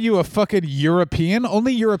 what are you, a fucking European?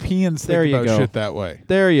 Only Europeans think about shit that way.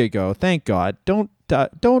 There you go. Thank God. Don't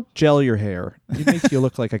gel your hair. It makes you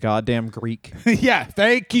look like a goddamn Greek. Yeah,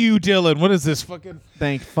 thank you, Dylan. What is this fucking?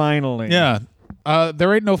 Finally. Yeah.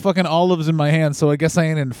 There ain't no fucking olives in my hand, so I guess I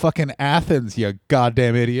ain't in fucking Athens, you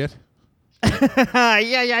goddamn idiot.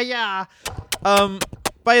 Yeah.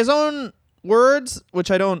 By his own words,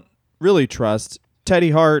 which I don't really trust,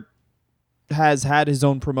 Teddy Hart has had his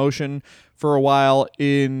own promotion for a while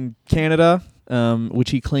in Canada,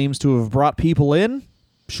 which he claims to have brought people in.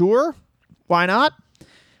 Sure, why not?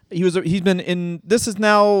 He's been in. This is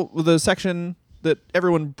now the section that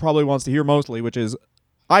everyone probably wants to hear mostly, which is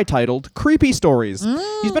I titled Creepy Stories.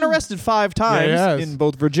 He's been arrested 5 times in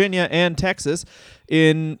both Virginia and Texas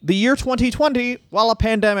in the year 2020 while a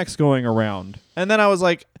pandemic's going around. And then I was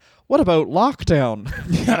like, what about lockdown?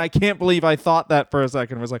 And I can't believe I thought that for a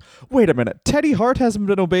second. I was like, wait a minute. Teddy Hart hasn't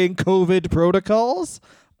been obeying COVID protocols?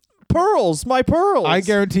 Pearls, my pearls. I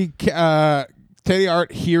guarantee Teddy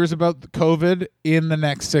Hart hears about COVID in the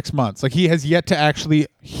next 6 months. Like, he has yet to actually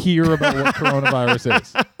hear about what coronavirus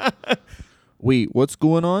is. Wait, what's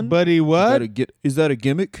going on? Buddy, what? Is that a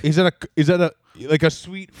gimmick? Is that a like a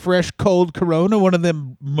sweet, fresh, cold Corona? One of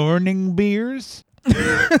them morning beers?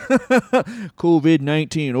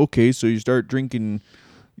 COVID-19. Okay, so you start drinking.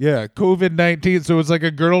 Yeah, COVID-19. So it's like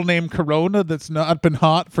a girl named Corona that's not been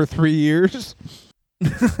hot for 3 years.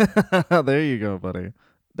 There you go, buddy.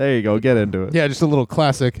 There you go. Get into it. Yeah, just a little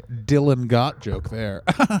classic Dylan Gott joke there.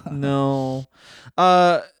 No.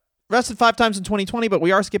 Arrested 5 times in 2020, but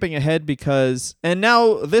we are skipping ahead because, and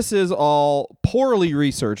now this is all poorly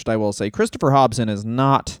researched, I will say. Christopher Hobson is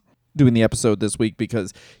not doing the episode this week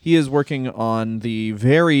because he is working on the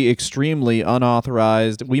very extremely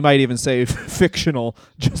unauthorized, we might even say fictional,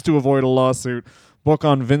 just to avoid a lawsuit, book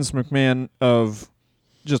on Vince McMahon of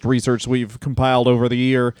just research we've compiled over the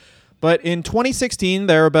year. But in 2016,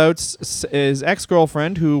 thereabouts, his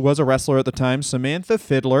ex-girlfriend, who was a wrestler at the time, Samantha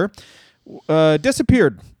Fiddler,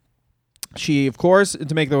 disappeared. She, of course,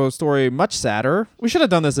 to make the story much sadder, we should have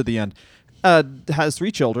done this at the end, has 3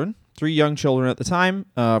 children. 3 young children at the time.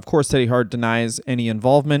 Of course, Teddy Hart denies any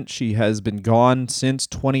involvement. She has been gone since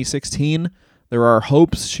 2016. There are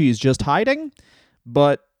hopes she's just hiding,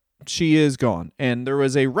 but she is gone. And there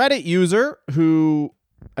was a Reddit user who,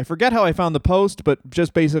 I forget how I found the post, but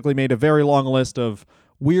just basically made a very long list of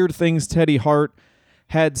weird things Teddy Hart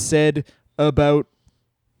had said about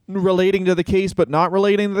relating to the case, but not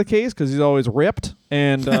relating to the case because he's always ripped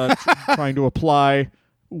and trying to apply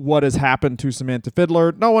what has happened to Samantha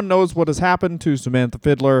Fiddler. No one knows what has happened to Samantha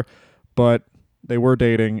Fiddler, but they were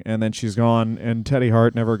dating and then she's gone and Teddy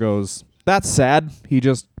Hart never goes, that's sad. He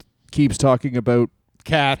just keeps talking about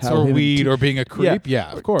cats or weed or being a creep.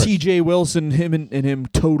 Yeah, of course. TJ Wilson, him and him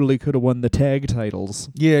totally could have won the tag titles.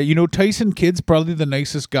 Yeah, you know, Tyson Kidd's probably the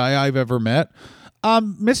nicest guy I've ever met.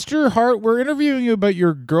 Mr. Hart, we're interviewing you about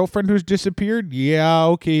your girlfriend who's disappeared. Yeah,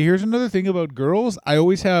 okay, here's another thing about girls. I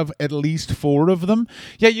always have at least 4 of them.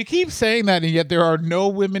 Yeah, you keep saying that, and yet there are no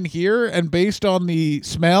women here, and based on the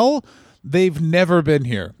smell, they've never been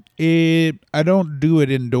here. I don't do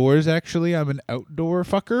it indoors, actually. I'm an outdoor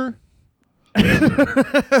fucker.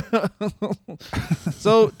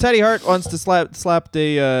 So, Teddy Hart wants to slap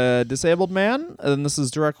a disabled man, and this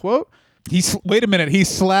is direct quote. Wait a minute, he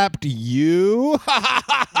slapped you?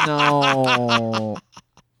 No.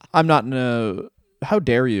 I'm not in a... How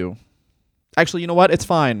dare you? Actually, you know what? It's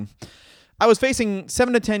fine. I was facing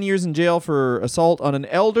 7 to 10 years in jail for assault on an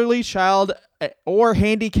elderly child or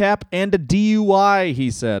handicap and a DUI,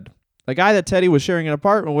 he said. The guy that Teddy was sharing an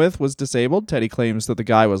apartment with was disabled. Teddy claims that the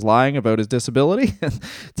guy was lying about his disability.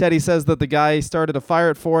 Teddy says that the guy started a fire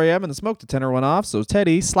at 4 a.m. and the smoke detector went off, so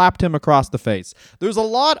Teddy slapped him across the face. There's a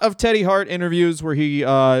lot of Teddy Hart interviews where he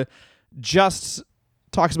just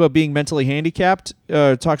talks about being mentally handicapped,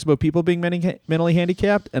 talks about people being mentally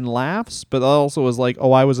handicapped and laughs, but also is like,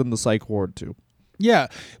 oh, I was in the psych ward too. Yeah.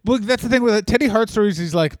 Well, that's the thing with Teddy Hart stories.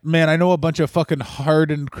 He's like, man, I know a bunch of fucking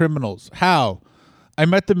hardened criminals. How? I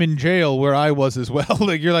met them in jail where I was as well.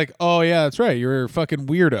 Like you're like, oh yeah, that's right. You're a fucking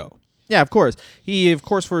weirdo. Yeah, of course. He, of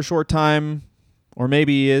course, for a short time, or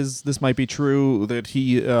maybe this might be true, that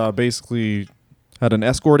he basically had an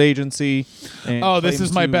escort agency. And Oh, this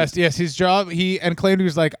is my best. Yes, his job. He claimed he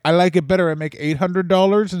was like, I like it better. I make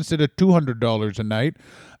 $800 instead of $200 a night,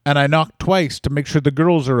 and I knock twice to make sure the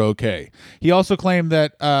girls are okay. He also claimed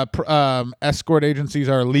that escort agencies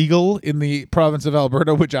are legal in the province of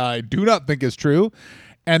Alberta, which I do not think is true,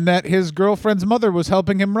 and that his girlfriend's mother was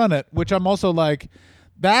helping him run it, which I'm also like,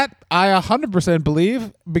 that I 100%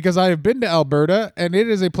 believe, because I have been to Alberta, and it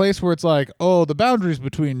is a place where it's like, oh, the boundaries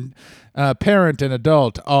between parent and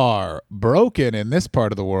adult are broken in this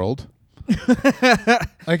part of the world.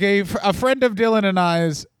 Like a friend of Dylan and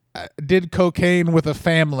I's did cocaine with a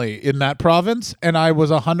family in that province, and I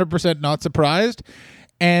was 100% not surprised.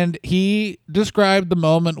 And he described the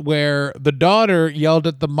moment where the daughter yelled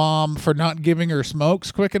at the mom for not giving her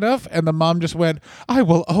smokes quick enough, and the mom just went, I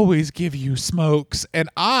will always give you smokes. And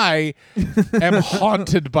I am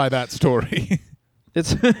haunted by that story.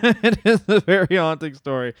 It is a very haunting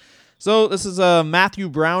story. So this is Matthew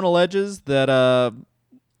Brown alleges that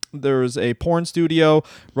there's a porn studio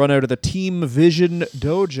run out of the Team Vision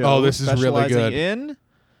Dojo. Oh, this is really good. In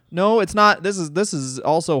No, it's not. This is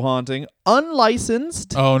also haunting.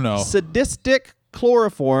 Unlicensed, sadistic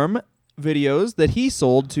chloroform videos that he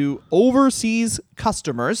sold to overseas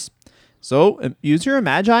customers. So use your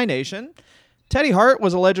imagination. Teddy Hart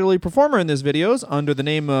was allegedly a performer in these videos under the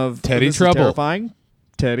name of Teddy Trouble. Terrifying.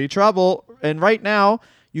 Teddy Trouble. And right now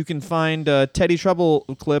you can find Teddy Trouble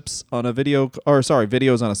clips on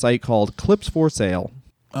videos on a site called Clips for Sale.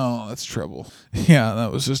 Oh, that's trouble. Yeah, that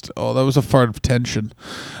was a fart of tension.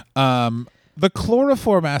 The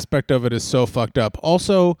chloroform aspect of it is so fucked up.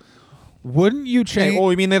 Also, wouldn't you change...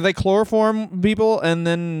 you mean they chloroform people and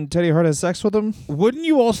then Teddy Hart has sex with them? Wouldn't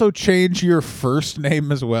you also change your first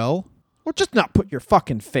name as well? Or just not put your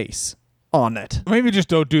fucking face on it. Maybe just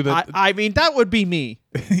don't do that. I mean, that would be me.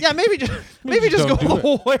 Yeah, maybe just go the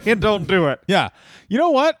whole way and don't do it. Yeah. You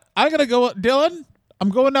know what? I'm going to go... Dylan, I'm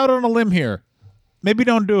going out on a limb here. Maybe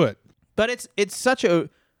don't do it. But it's such a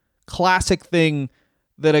classic thing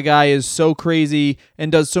that a guy is so crazy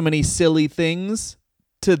and does so many silly things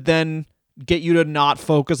to then get you to not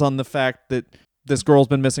focus on the fact that this girl's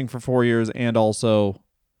been missing for 4 years, and also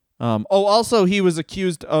also he was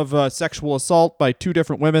accused of sexual assault by 2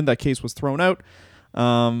 different women. That case was thrown out.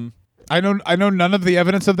 I know none of the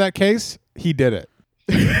evidence of that case. He did it.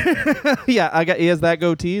 Yeah, he has that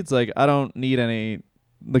goatee. It's like, I don't need any.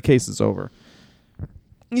 The case is over.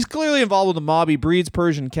 He's clearly involved with the mob. He breeds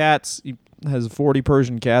Persian cats. He has 40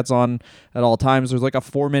 Persian cats on at all times. There's like a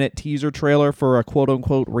 4-minute teaser trailer for a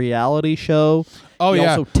quote-unquote reality show. Oh, he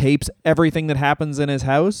yeah. also tapes everything that happens in his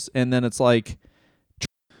house, and then it's like...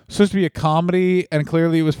 supposed to be a comedy, and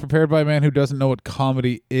clearly it was prepared by a man who doesn't know what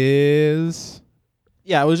comedy is.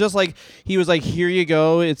 Yeah, it was just like, he was like, here you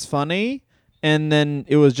go, it's funny. And then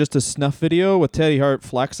it was just a snuff video with Teddy Hart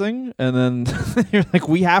flexing, and then you're like,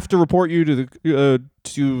 "We have to report you to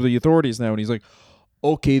the authorities now." And he's like,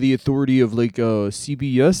 "Okay, the authority of like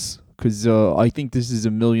CBS, because I think this is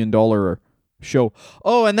 $1 million show."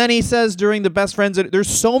 Oh, and then he says during the Best Friends, there's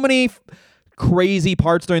so many crazy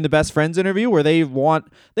parts during the Best Friends interview where they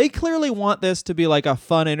clearly want this to be like a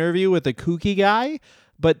fun interview with a kooky guy,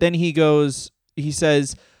 but then he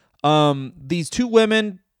says, "These 2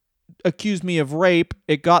 women accused me of rape.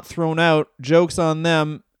 It got thrown out. Joke's on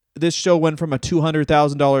them. This show went from a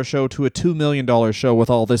 $200,000 show to a $2 million show with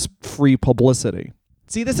all this free publicity."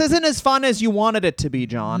 See, this isn't as fun as you wanted it to be,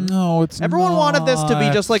 John. No, it's Everyone wanted this to be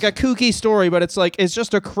just like a kooky story, but it's like, it's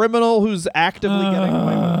just a criminal who's actively getting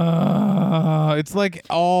away with it. It's like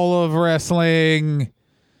all of wrestling.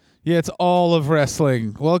 Yeah, it's all of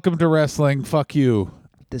wrestling. Welcome to wrestling. Fuck you.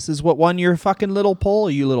 This is what won your fucking little poll,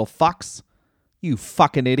 you little fucks. You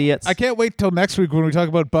fucking idiots. I can't wait till next week when we talk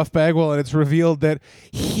about Buff Bagwell and it's revealed that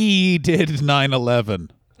he did 9/11.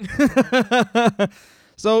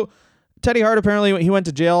 So Teddy Hart, apparently he went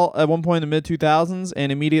to jail at one point in the mid-2000s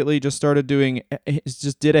and immediately just did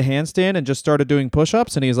a handstand and just started doing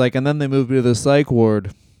push-ups, and he's like, and then they moved me to the psych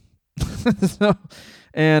ward.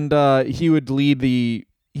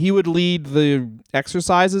 He would lead the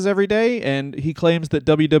exercises every day, and he claims that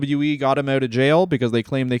WWE got him out of jail because they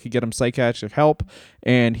claimed they could get him psychiatric help,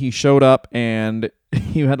 and he showed up and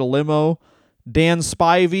he had a limo. Dan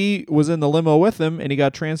Spivey was in the limo with him, and he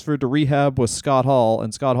got transferred to rehab with Scott Hall,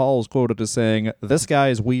 and Scott Hall is quoted as saying, "This guy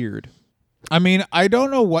is weird." I mean, I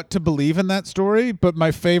don't know what to believe in that story, but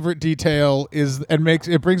my favorite detail is, and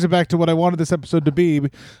brings it back to what I wanted this episode to be,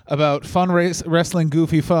 about fun wrestling,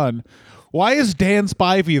 goofy fun, Why is Dan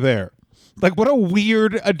Spivey there? Like, what a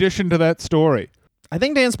weird addition to that story. I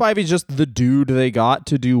think Dan Spivey's just the dude they got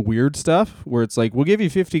to do weird stuff, where it's like, we'll give you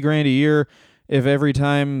 $50,000 a year if every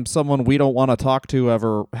time someone we don't want to talk to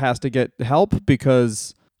ever has to get help,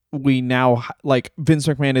 because we now, like, Vince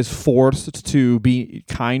McMahon is forced to be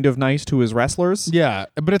kind of nice to his wrestlers. Yeah,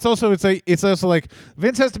 but it's also like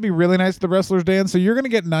Vince has to be really nice to the wrestlers, Dan. So you're gonna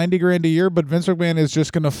get $90,000 a year, but Vince McMahon is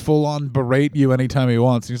just gonna full on berate you anytime he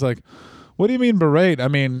wants. He's like, "What do you mean berate? I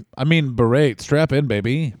mean berate. Strap in,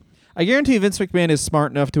 baby." I guarantee Vince McMahon is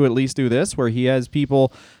smart enough to at least do this, where he has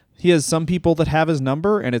some people that have his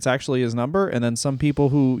number, and it's actually his number, and then some people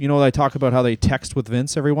who, they talk about how they text with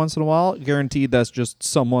Vince every once in a while. Guaranteed that's just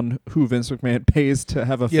someone who Vince McMahon pays to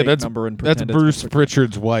have a fake number and pretend that's Bruce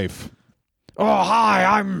Pritchard's wife. Oh, hi,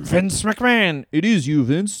 I'm Vince McMahon. It is you,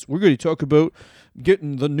 Vince. We're going to talk about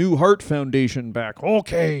getting the new Hart Foundation back.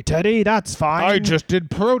 Okay, Teddy, that's fine. I just did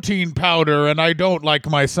protein powder, and I don't like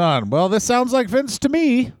my son. Well, this sounds like Vince to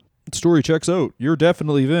me. Story checks out. You're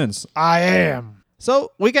definitely Vince. I am.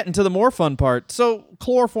 So we get into the more fun part. So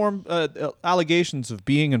chloroform allegations of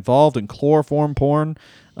being involved in chloroform porn,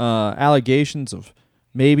 allegations of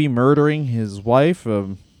maybe murdering his wife,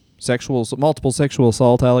 multiple sexual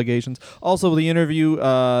assault allegations. Also, the interview,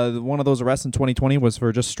 one of those arrests in 2020 was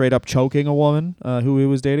for just straight up choking a woman who he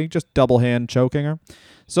was dating, just double hand choking her.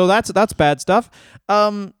 So that's bad stuff.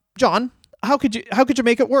 John, how could you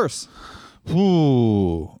make it worse?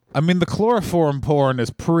 Ooh. I mean, the chloroform porn is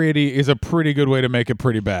a pretty good way to make it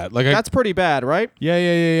pretty bad. Like that's pretty bad, right?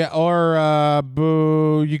 Yeah. Or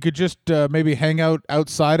boo, you could just maybe hang out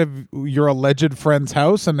outside of your alleged friend's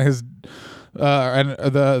house, and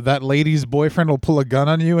that lady's boyfriend will pull a gun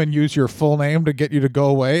on you and use your full name to get you to go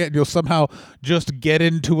away, and you'll somehow just get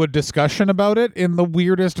into a discussion about it in the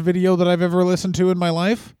weirdest video that I've ever listened to in my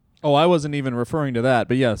life. Oh, I wasn't even referring to that,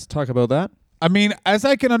 but yes, talk about that. I mean, as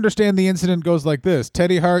I can understand, the incident goes like this.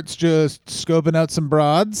 Teddy Hart's just scoping out some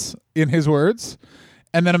broads, in his words,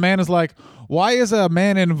 and then a man is like, why is a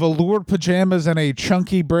man in velour pajamas and a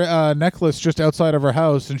chunky necklace just outside of her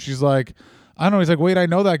house? And she's like, I don't know. He's like, wait, I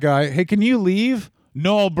know that guy. Hey, can you leave?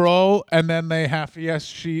 No, bro. And then you have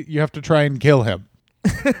to try and kill him.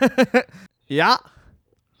 Yeah,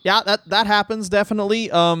 that happens, definitely.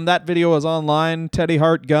 That video is online, Teddy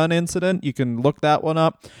Hart gun incident. You can look that one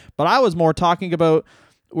up. But I was more talking about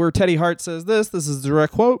where Teddy Hart says this is a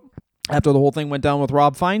direct quote, after the whole thing went down with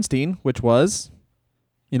Rob Feinstein, which was,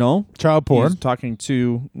 child porn. He was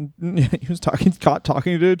talking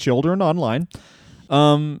to children online.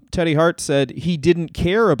 Teddy Hart said he didn't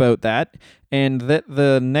care about that, and that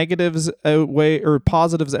the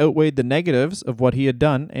positives outweighed the negatives of what he had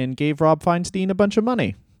done, and gave Rob Feinstein a bunch of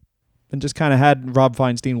money. And just kind of had Rob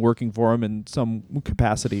Feinstein working for him in some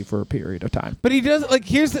capacity for a period of time. But he does,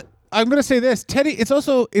 I'm going to say this. Teddy,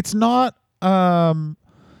 it's not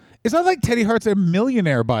like Teddy Hart's a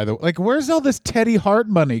millionaire, by the way. Like, where's all this Teddy Hart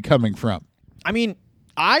money coming from? I mean,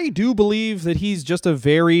 I do believe that he's just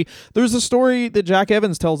there's a story that Jack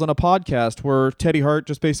Evans tells on a podcast where Teddy Hart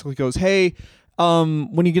just basically goes, hey,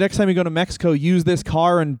 next time you go to Mexico, use this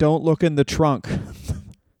car and don't look in the trunk.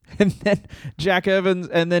 And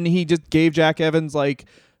then he just gave Jack Evans like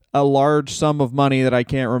a large sum of money that I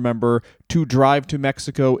can't remember to drive to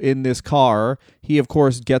Mexico in this car. He, of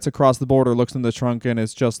course, gets across the border, looks in the trunk, and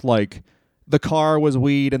it's just like the car was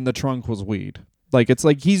weed and the trunk was weed. Like, it's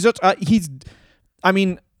like he's just, I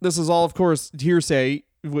mean, this is all, of course, hearsay,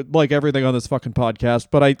 like everything on this fucking podcast,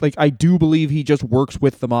 but I do believe he just works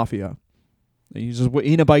with the mafia. He's just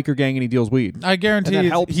in a biker gang and he deals weed. I guarantee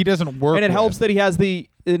he doesn't work. And it helps that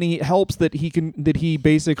he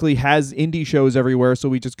basically has indie shows everywhere, so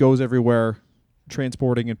he just goes everywhere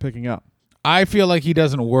transporting and picking up. I feel like he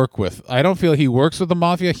doesn't work with. I don't feel he works with the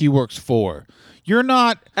mafia. He works for. You're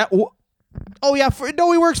not. Oh yeah,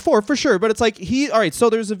 he works for sure. But it's like all right. So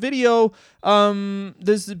there's a video.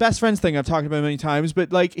 This is the best friends thing I've talked about many times,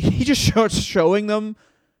 but like he just showing them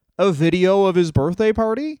a video of his birthday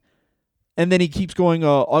party. And then he keeps going,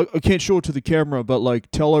 I can't show it to the camera, but like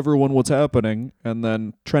tell everyone what's happening. And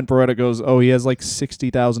then Trent Beretta goes, he has like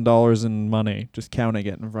 $60,000 in money, just counting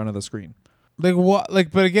it in front of the screen. Like what?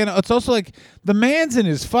 Like, but again, it's also like the man's in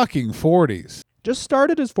his fucking 40s. Just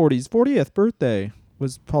started his 40th birthday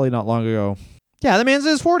was probably not long ago. Yeah, the man's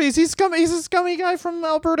in his 40s. He's a scummy guy from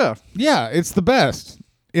Alberta. Yeah, it's the best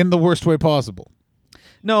in the worst way possible.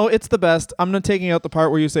 No, it's the best. I'm not taking out the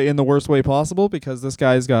part where you say in the worst way possible because this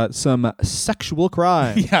guy's got some sexual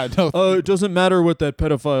crime. Yeah, no. It doesn't matter what that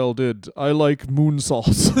pedophile did. I like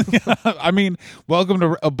moonsaults. I mean, welcome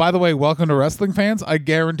to. By the way, welcome to wrestling fans. I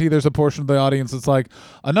guarantee there's a portion of the audience that's like,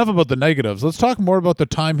 enough about the negatives. Let's talk more about the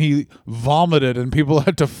time he vomited and people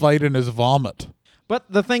had to fight in his vomit. But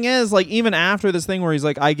the thing is, like, even after this thing where he's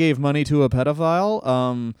like, I gave money to a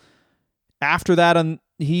pedophile, after that,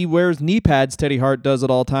 he wears knee pads, Teddy Hart does at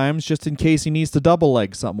all times, just in case he needs to double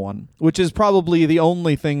leg someone, which is probably the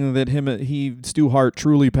only thing that Stu Hart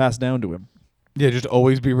truly passed down to him. Yeah, just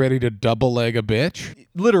always be ready to double leg a bitch.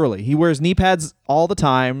 Literally, he wears knee pads all the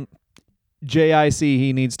time. JIC,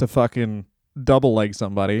 he needs to fucking double leg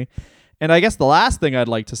somebody. And I guess the last thing I'd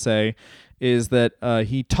like to say is that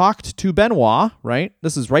he talked to Benoit, right?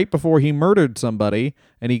 This is right before he murdered somebody,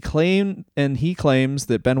 and he claims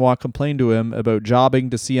that Benoit complained to him about jobbing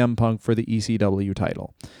to CM Punk for the ECW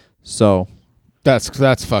title. So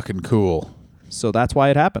That's fucking cool. So that's why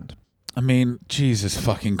it happened. I mean, Jesus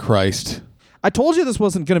fucking Christ. I told you this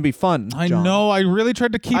wasn't going to be fun, John. I know. I really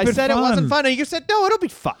tried to keep it fun. I said it wasn't fun, and you said, no, it'll be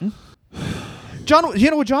fun. John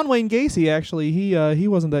Wayne Gacy, actually, he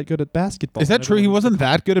wasn't that good at basketball. Is that true? He wasn't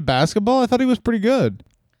that good at basketball? I thought he was pretty good.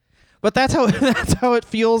 But that's how it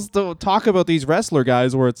feels to talk about these wrestler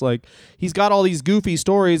guys, where it's like he's got all these goofy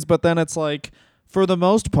stories, but then it's like, for the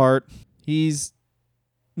most part, he's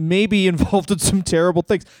maybe involved in some terrible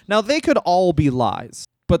things. Now, they could all be lies,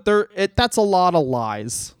 but that's a lot of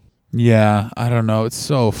lies. Yeah, I don't know. It's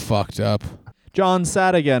so fucked up. John's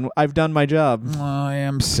sad again. I've done my job. I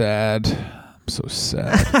am sad. I'm so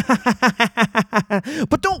sad.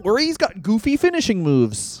 But don't worry, he's got goofy finishing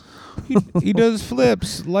moves. He does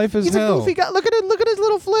flips. Life is He's hell. a goofy guy. Look at his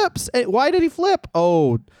little flips. Why did he flip?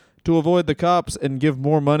 Oh, to avoid the cops and give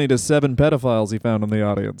more money to 7 pedophiles he found in the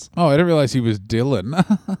audience. Oh, I didn't realize he was Dylan.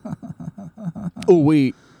 Oh,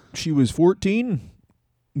 wait. She was 14?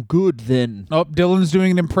 Good, then. Oh, Dylan's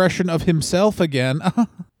doing an impression of himself again.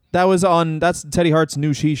 That's Teddy Hart's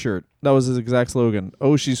new t-shirt. That was his exact slogan.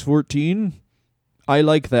 Oh, she's 14? I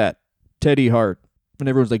like that. Teddy Hart. And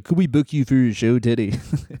everyone's like, could we book you for your show, Teddy?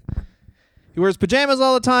 He wears pajamas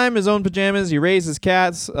all the time, his own pajamas. He raises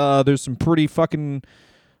cats. There's some pretty fucking,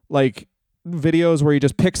 like, videos where he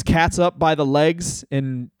just picks cats up by the legs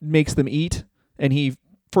and makes them eat. And he,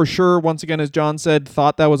 for sure, once again, as John said,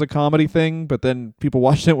 thought that was a comedy thing. But then people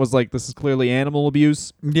watched it was like, this is clearly animal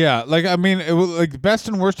abuse. Yeah, like, I mean, it was like best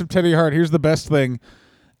and worst of Teddy Hart. Here's the best thing.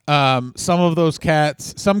 Some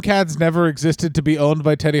cats never existed to be owned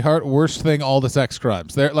by Teddy Hart. Worst thing, all the sex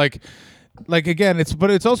crimes. They're like again,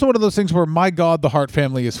 it's also one of those things where, my God, the Hart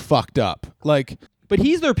family is fucked up. Like, but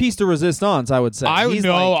he's their piece de resistance, I would say. I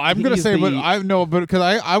know, but because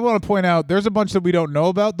I want to point out, there's a bunch that we don't know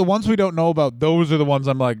about. The ones we don't know about, those are the ones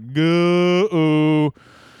I'm like, ooh.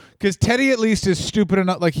 Because Teddy at least is stupid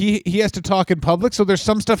enough. Like, he has to talk in public, so there's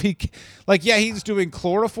some stuff he's doing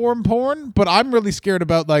chloroform porn, but I'm really scared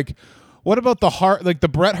about, like, what about the Hart, like the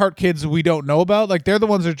Bret Hart kids we don't know about? Like, they're the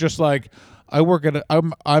ones that are just like,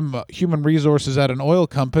 I'm human resources at an oil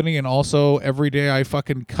company, and also every day I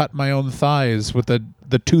fucking cut my own thighs with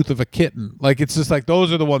the tooth of a kitten. Like, it's just like,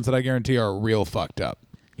 those are the ones that I guarantee are real fucked up.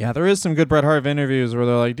 Yeah, there is some good Bret Hart interviews where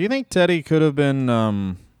they're like, do you think Teddy could have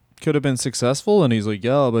been successful? And he's like,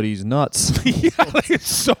 yeah, but he's nuts. Yeah, like,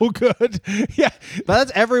 it's so good. Yeah. But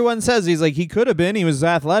that's everyone says. He's like, he could have been. He was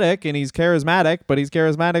athletic and he's charismatic, but he's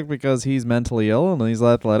charismatic because he's mentally ill, and he's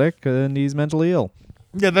athletic and he's mentally ill.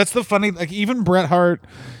 Yeah, that's the funny, like, even Bret Hart,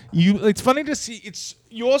 it's funny to see,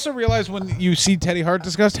 you also realize when you see Teddy Hart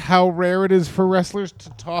discussed how rare it is for wrestlers to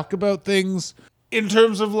talk about things in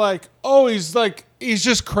terms of like, oh, he's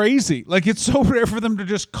just crazy. Like, it's so rare for them to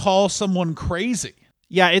just call someone crazy.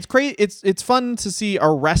 Yeah, it's crazy. It's fun to see a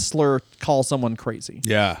wrestler call someone crazy.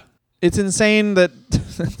 Yeah. It's insane that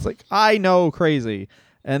it's like, I know crazy,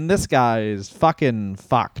 and this guy is fucking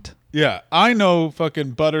fucked. Yeah, I know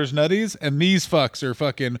fucking Butters Nutties, and these fucks are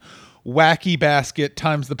fucking wacky basket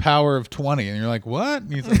times the power of 20. And you're like, what?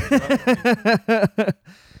 And he's like,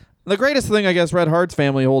 the greatest thing, I guess, Bret Hart's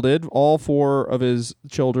family did, all 4 of his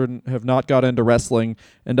children have not got into wrestling,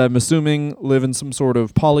 and I'm assuming live in some sort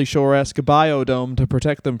of Pauly Shore-esque biodome to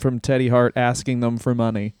protect them from Teddy Hart asking them for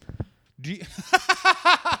money.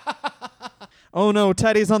 Oh no,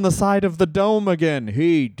 Teddy's on the side of the dome again.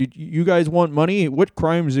 Hey, did you guys want money? What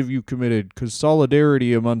crimes have you committed? Because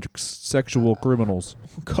solidarity amongst sexual criminals.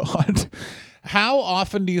 God. How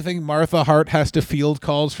often do you think Martha Hart has to field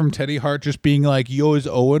calls from Teddy Hart just being like, yo, is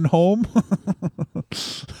Owen home?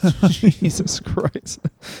 Jesus Christ.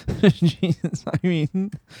 Jesus, I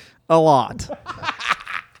mean, a lot.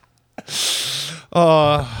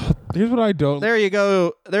 Here's what I don't. There you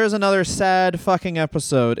go. There's another sad fucking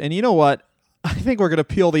episode. And you know what? I think we're going to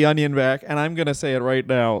peel the onion back, and I'm going to say it right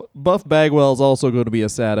now. Buff Bagwell's also going to be a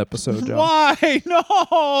sad episode, John. Why? No.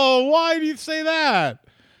 Why do you say that?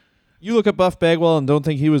 You look at Buff Bagwell and don't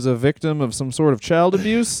think he was a victim of some sort of child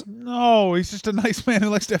abuse? No, he's just a nice man who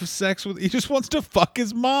likes to have sex with. He just wants to fuck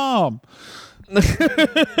his mom.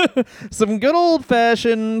 Some good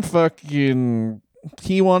old-fashioned fucking...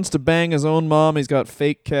 He wants to bang his own mom. He's got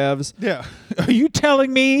fake calves. Yeah. Are you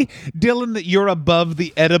telling me, Dylan, that you're above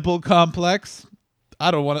the edible complex?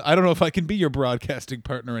 I don't know if I can be your broadcasting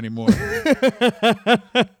partner anymore.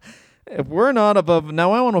 If we're not above...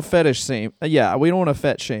 Now, I want to fetish shame. Yeah, we don't want to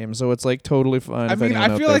fet shame, so it's like totally fine. I mean,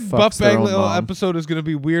 I feel like Buff Bagwell episode is going to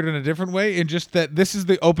be weird in a different way, in just that this is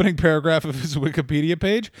the opening paragraph of his Wikipedia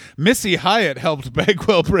page. Missy Hyatt helped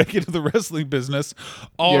Bagwell break into the wrestling business.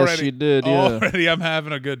 Already, yes, she did, yeah. Already, I'm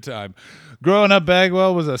having a good time. Growing up,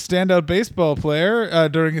 Bagwell was a standout baseball player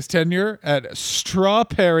during his tenure at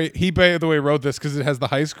Strawberry. He, by the way, wrote this because it has the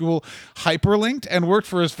high school hyperlinked, and worked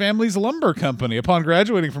for his family's lumber company. Upon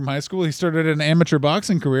graduating from high school, he started an amateur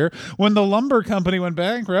boxing career. When the lumber company went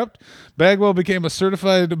bankrupt, Bagwell became a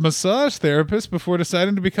certified massage therapist before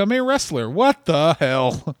deciding to become a wrestler. What the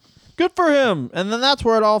hell? Good for him. And then that's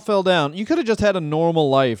where it all fell down. You could have just had a normal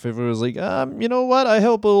life if it was like, you know what? I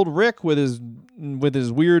help old Rick with his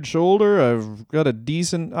weird shoulder. I'm a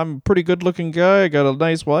pretty good looking guy. I got a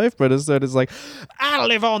nice wife, but instead it's like, I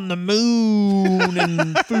live on the moon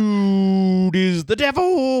and food is the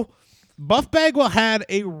devil. Buff Bagwell had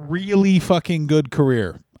a really fucking good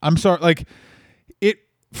career. I'm sorry, like it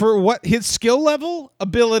for what his skill level,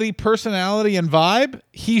 ability, personality, and vibe,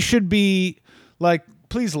 he should be like,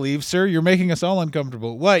 please leave, sir. You're making us all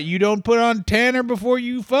uncomfortable. What? You don't put on tanner before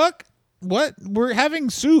you fuck? What? We're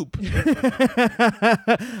having soup.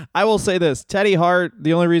 I will say this. Teddy Hart,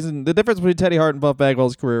 the difference between Teddy Hart and Buff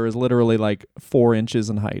Bagwell's career is literally like 4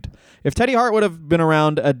 inches in height. If Teddy Hart would have been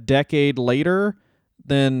around a decade later,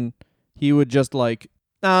 then he would just like,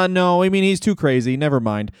 no, I mean, he's too crazy. Never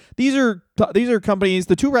mind. These are companies,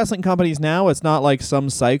 the 2 wrestling companies now, it's not like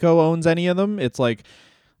some psycho owns any of them. It's like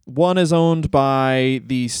one is owned by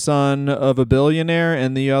the son of a billionaire,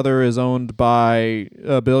 and the other is owned by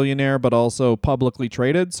a billionaire, but also publicly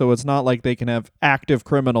traded. So it's not like they can have active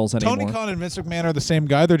criminals anymore. Tony Khan and Vince McMahon are the same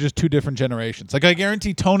guy. They're just 2 different generations. Like, I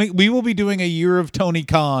guarantee we will be doing a year of Tony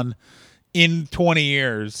Khan in 20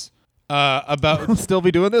 years. About still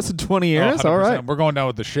be doing this in 20 years? All right. We're going down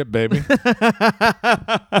with the ship, baby.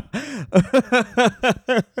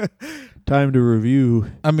 Time to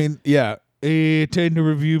review. I mean, yeah. Time to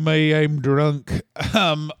review my I'm drunk.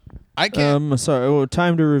 I can't. Sorry.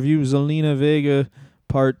 Time to review Zelina Vega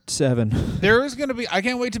Part 7. There is going to be. I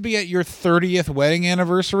can't wait to be at your 30th wedding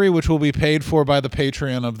anniversary, which will be paid for by the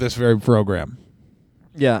Patreon of this very program.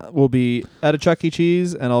 Yeah, we'll be at a Chuck E.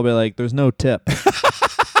 Cheese, and I'll be like, "There's no tip."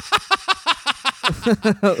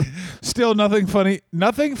 Still, nothing funny.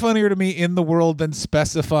 Nothing funnier to me in the world than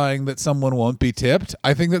specifying that someone won't be tipped.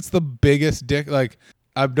 I think that's the biggest dick. Like,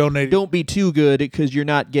 I've donated. Don't be too good because you're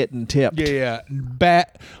not getting tipped. Yeah.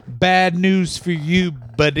 Bad news for you,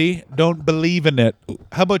 buddy. Don't believe in it.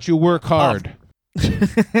 How about you work hard?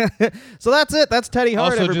 So that's it. That's Teddy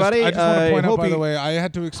Hart, also, everybody. I just want to point out, by the way, I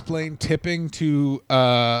had to explain tipping to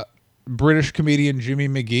British comedian Jimmy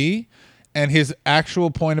McGee, and his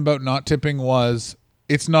actual point about not tipping was,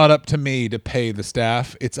 it's not up to me to pay the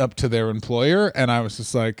staff. It's up to their employer. And I was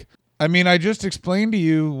just like, I mean, I just explained to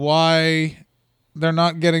you why they're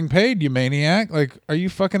not getting paid, you maniac. Like, are you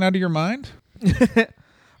fucking out of your mind? All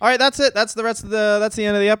right, that's it. That's the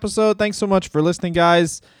end of the episode. Thanks so much for listening,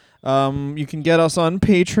 guys. You can get us on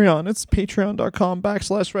Patreon. It's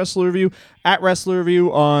patreon.com/WrestleReview, at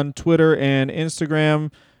WrestleReview on Twitter and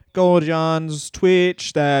Instagram. Go to John's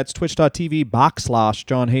Twitch. That's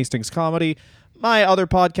twitch.tv/John Hastings Comedy. My other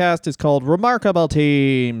podcast is called Remarkable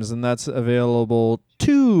Teams, and that's available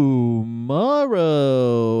tomorrow.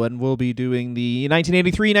 And we'll be doing the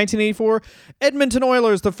 1983-1984 Edmonton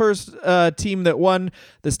Oilers, the first team that won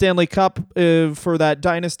the Stanley Cup for that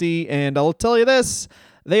dynasty. And I'll tell you this,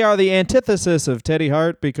 they are the antithesis of Teddy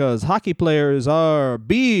Hart because hockey players are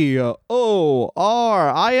boring.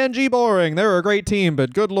 They're a great team,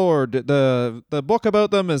 but good Lord, the book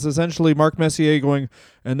about them is essentially Mark Messier going,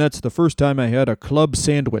 and that's the first time I had a club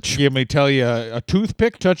sandwich. Let me tell you, a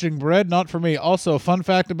toothpick touching bread, not for me. Also, fun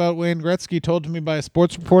fact about Wayne Gretzky told to me by a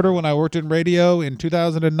sports reporter when I worked in radio in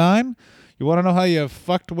 2009. You want to know how you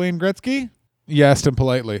fucked Wayne Gretzky? You asked him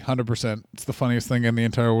politely, 100%. It's the funniest thing in the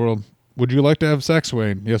entire world. Would you like to have sex,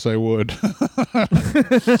 Wayne? Yes, I would.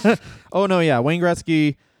 Oh, no, yeah. Wayne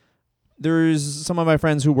Gretzky there's some of my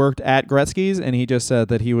friends who worked at Gretzky's, and he just said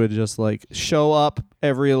that he would just like show up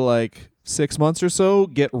every like 6 months or so,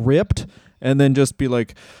 get ripped, and then just be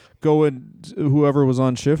like, go and whoever was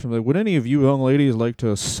on shift, and be like, would any of you young ladies like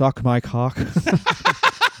to suck my cock?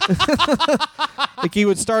 Like he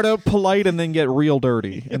would start out polite and then get real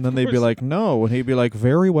dirty, and then they'd be like, no, and he'd be like,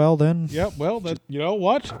 very well then. Yep. Well, that you know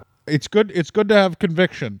what? It's good. It's good to have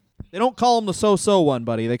conviction. They don't call him the so-so one,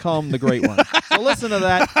 buddy. They call him the great one. So listen to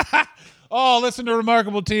that. Oh, listen to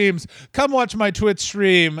Remarkable Teams. Come watch my Twitch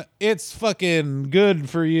stream. It's fucking good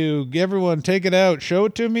for you. Everyone, take it out. Show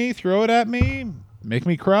it to me. Throw it at me. Make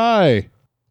me cry.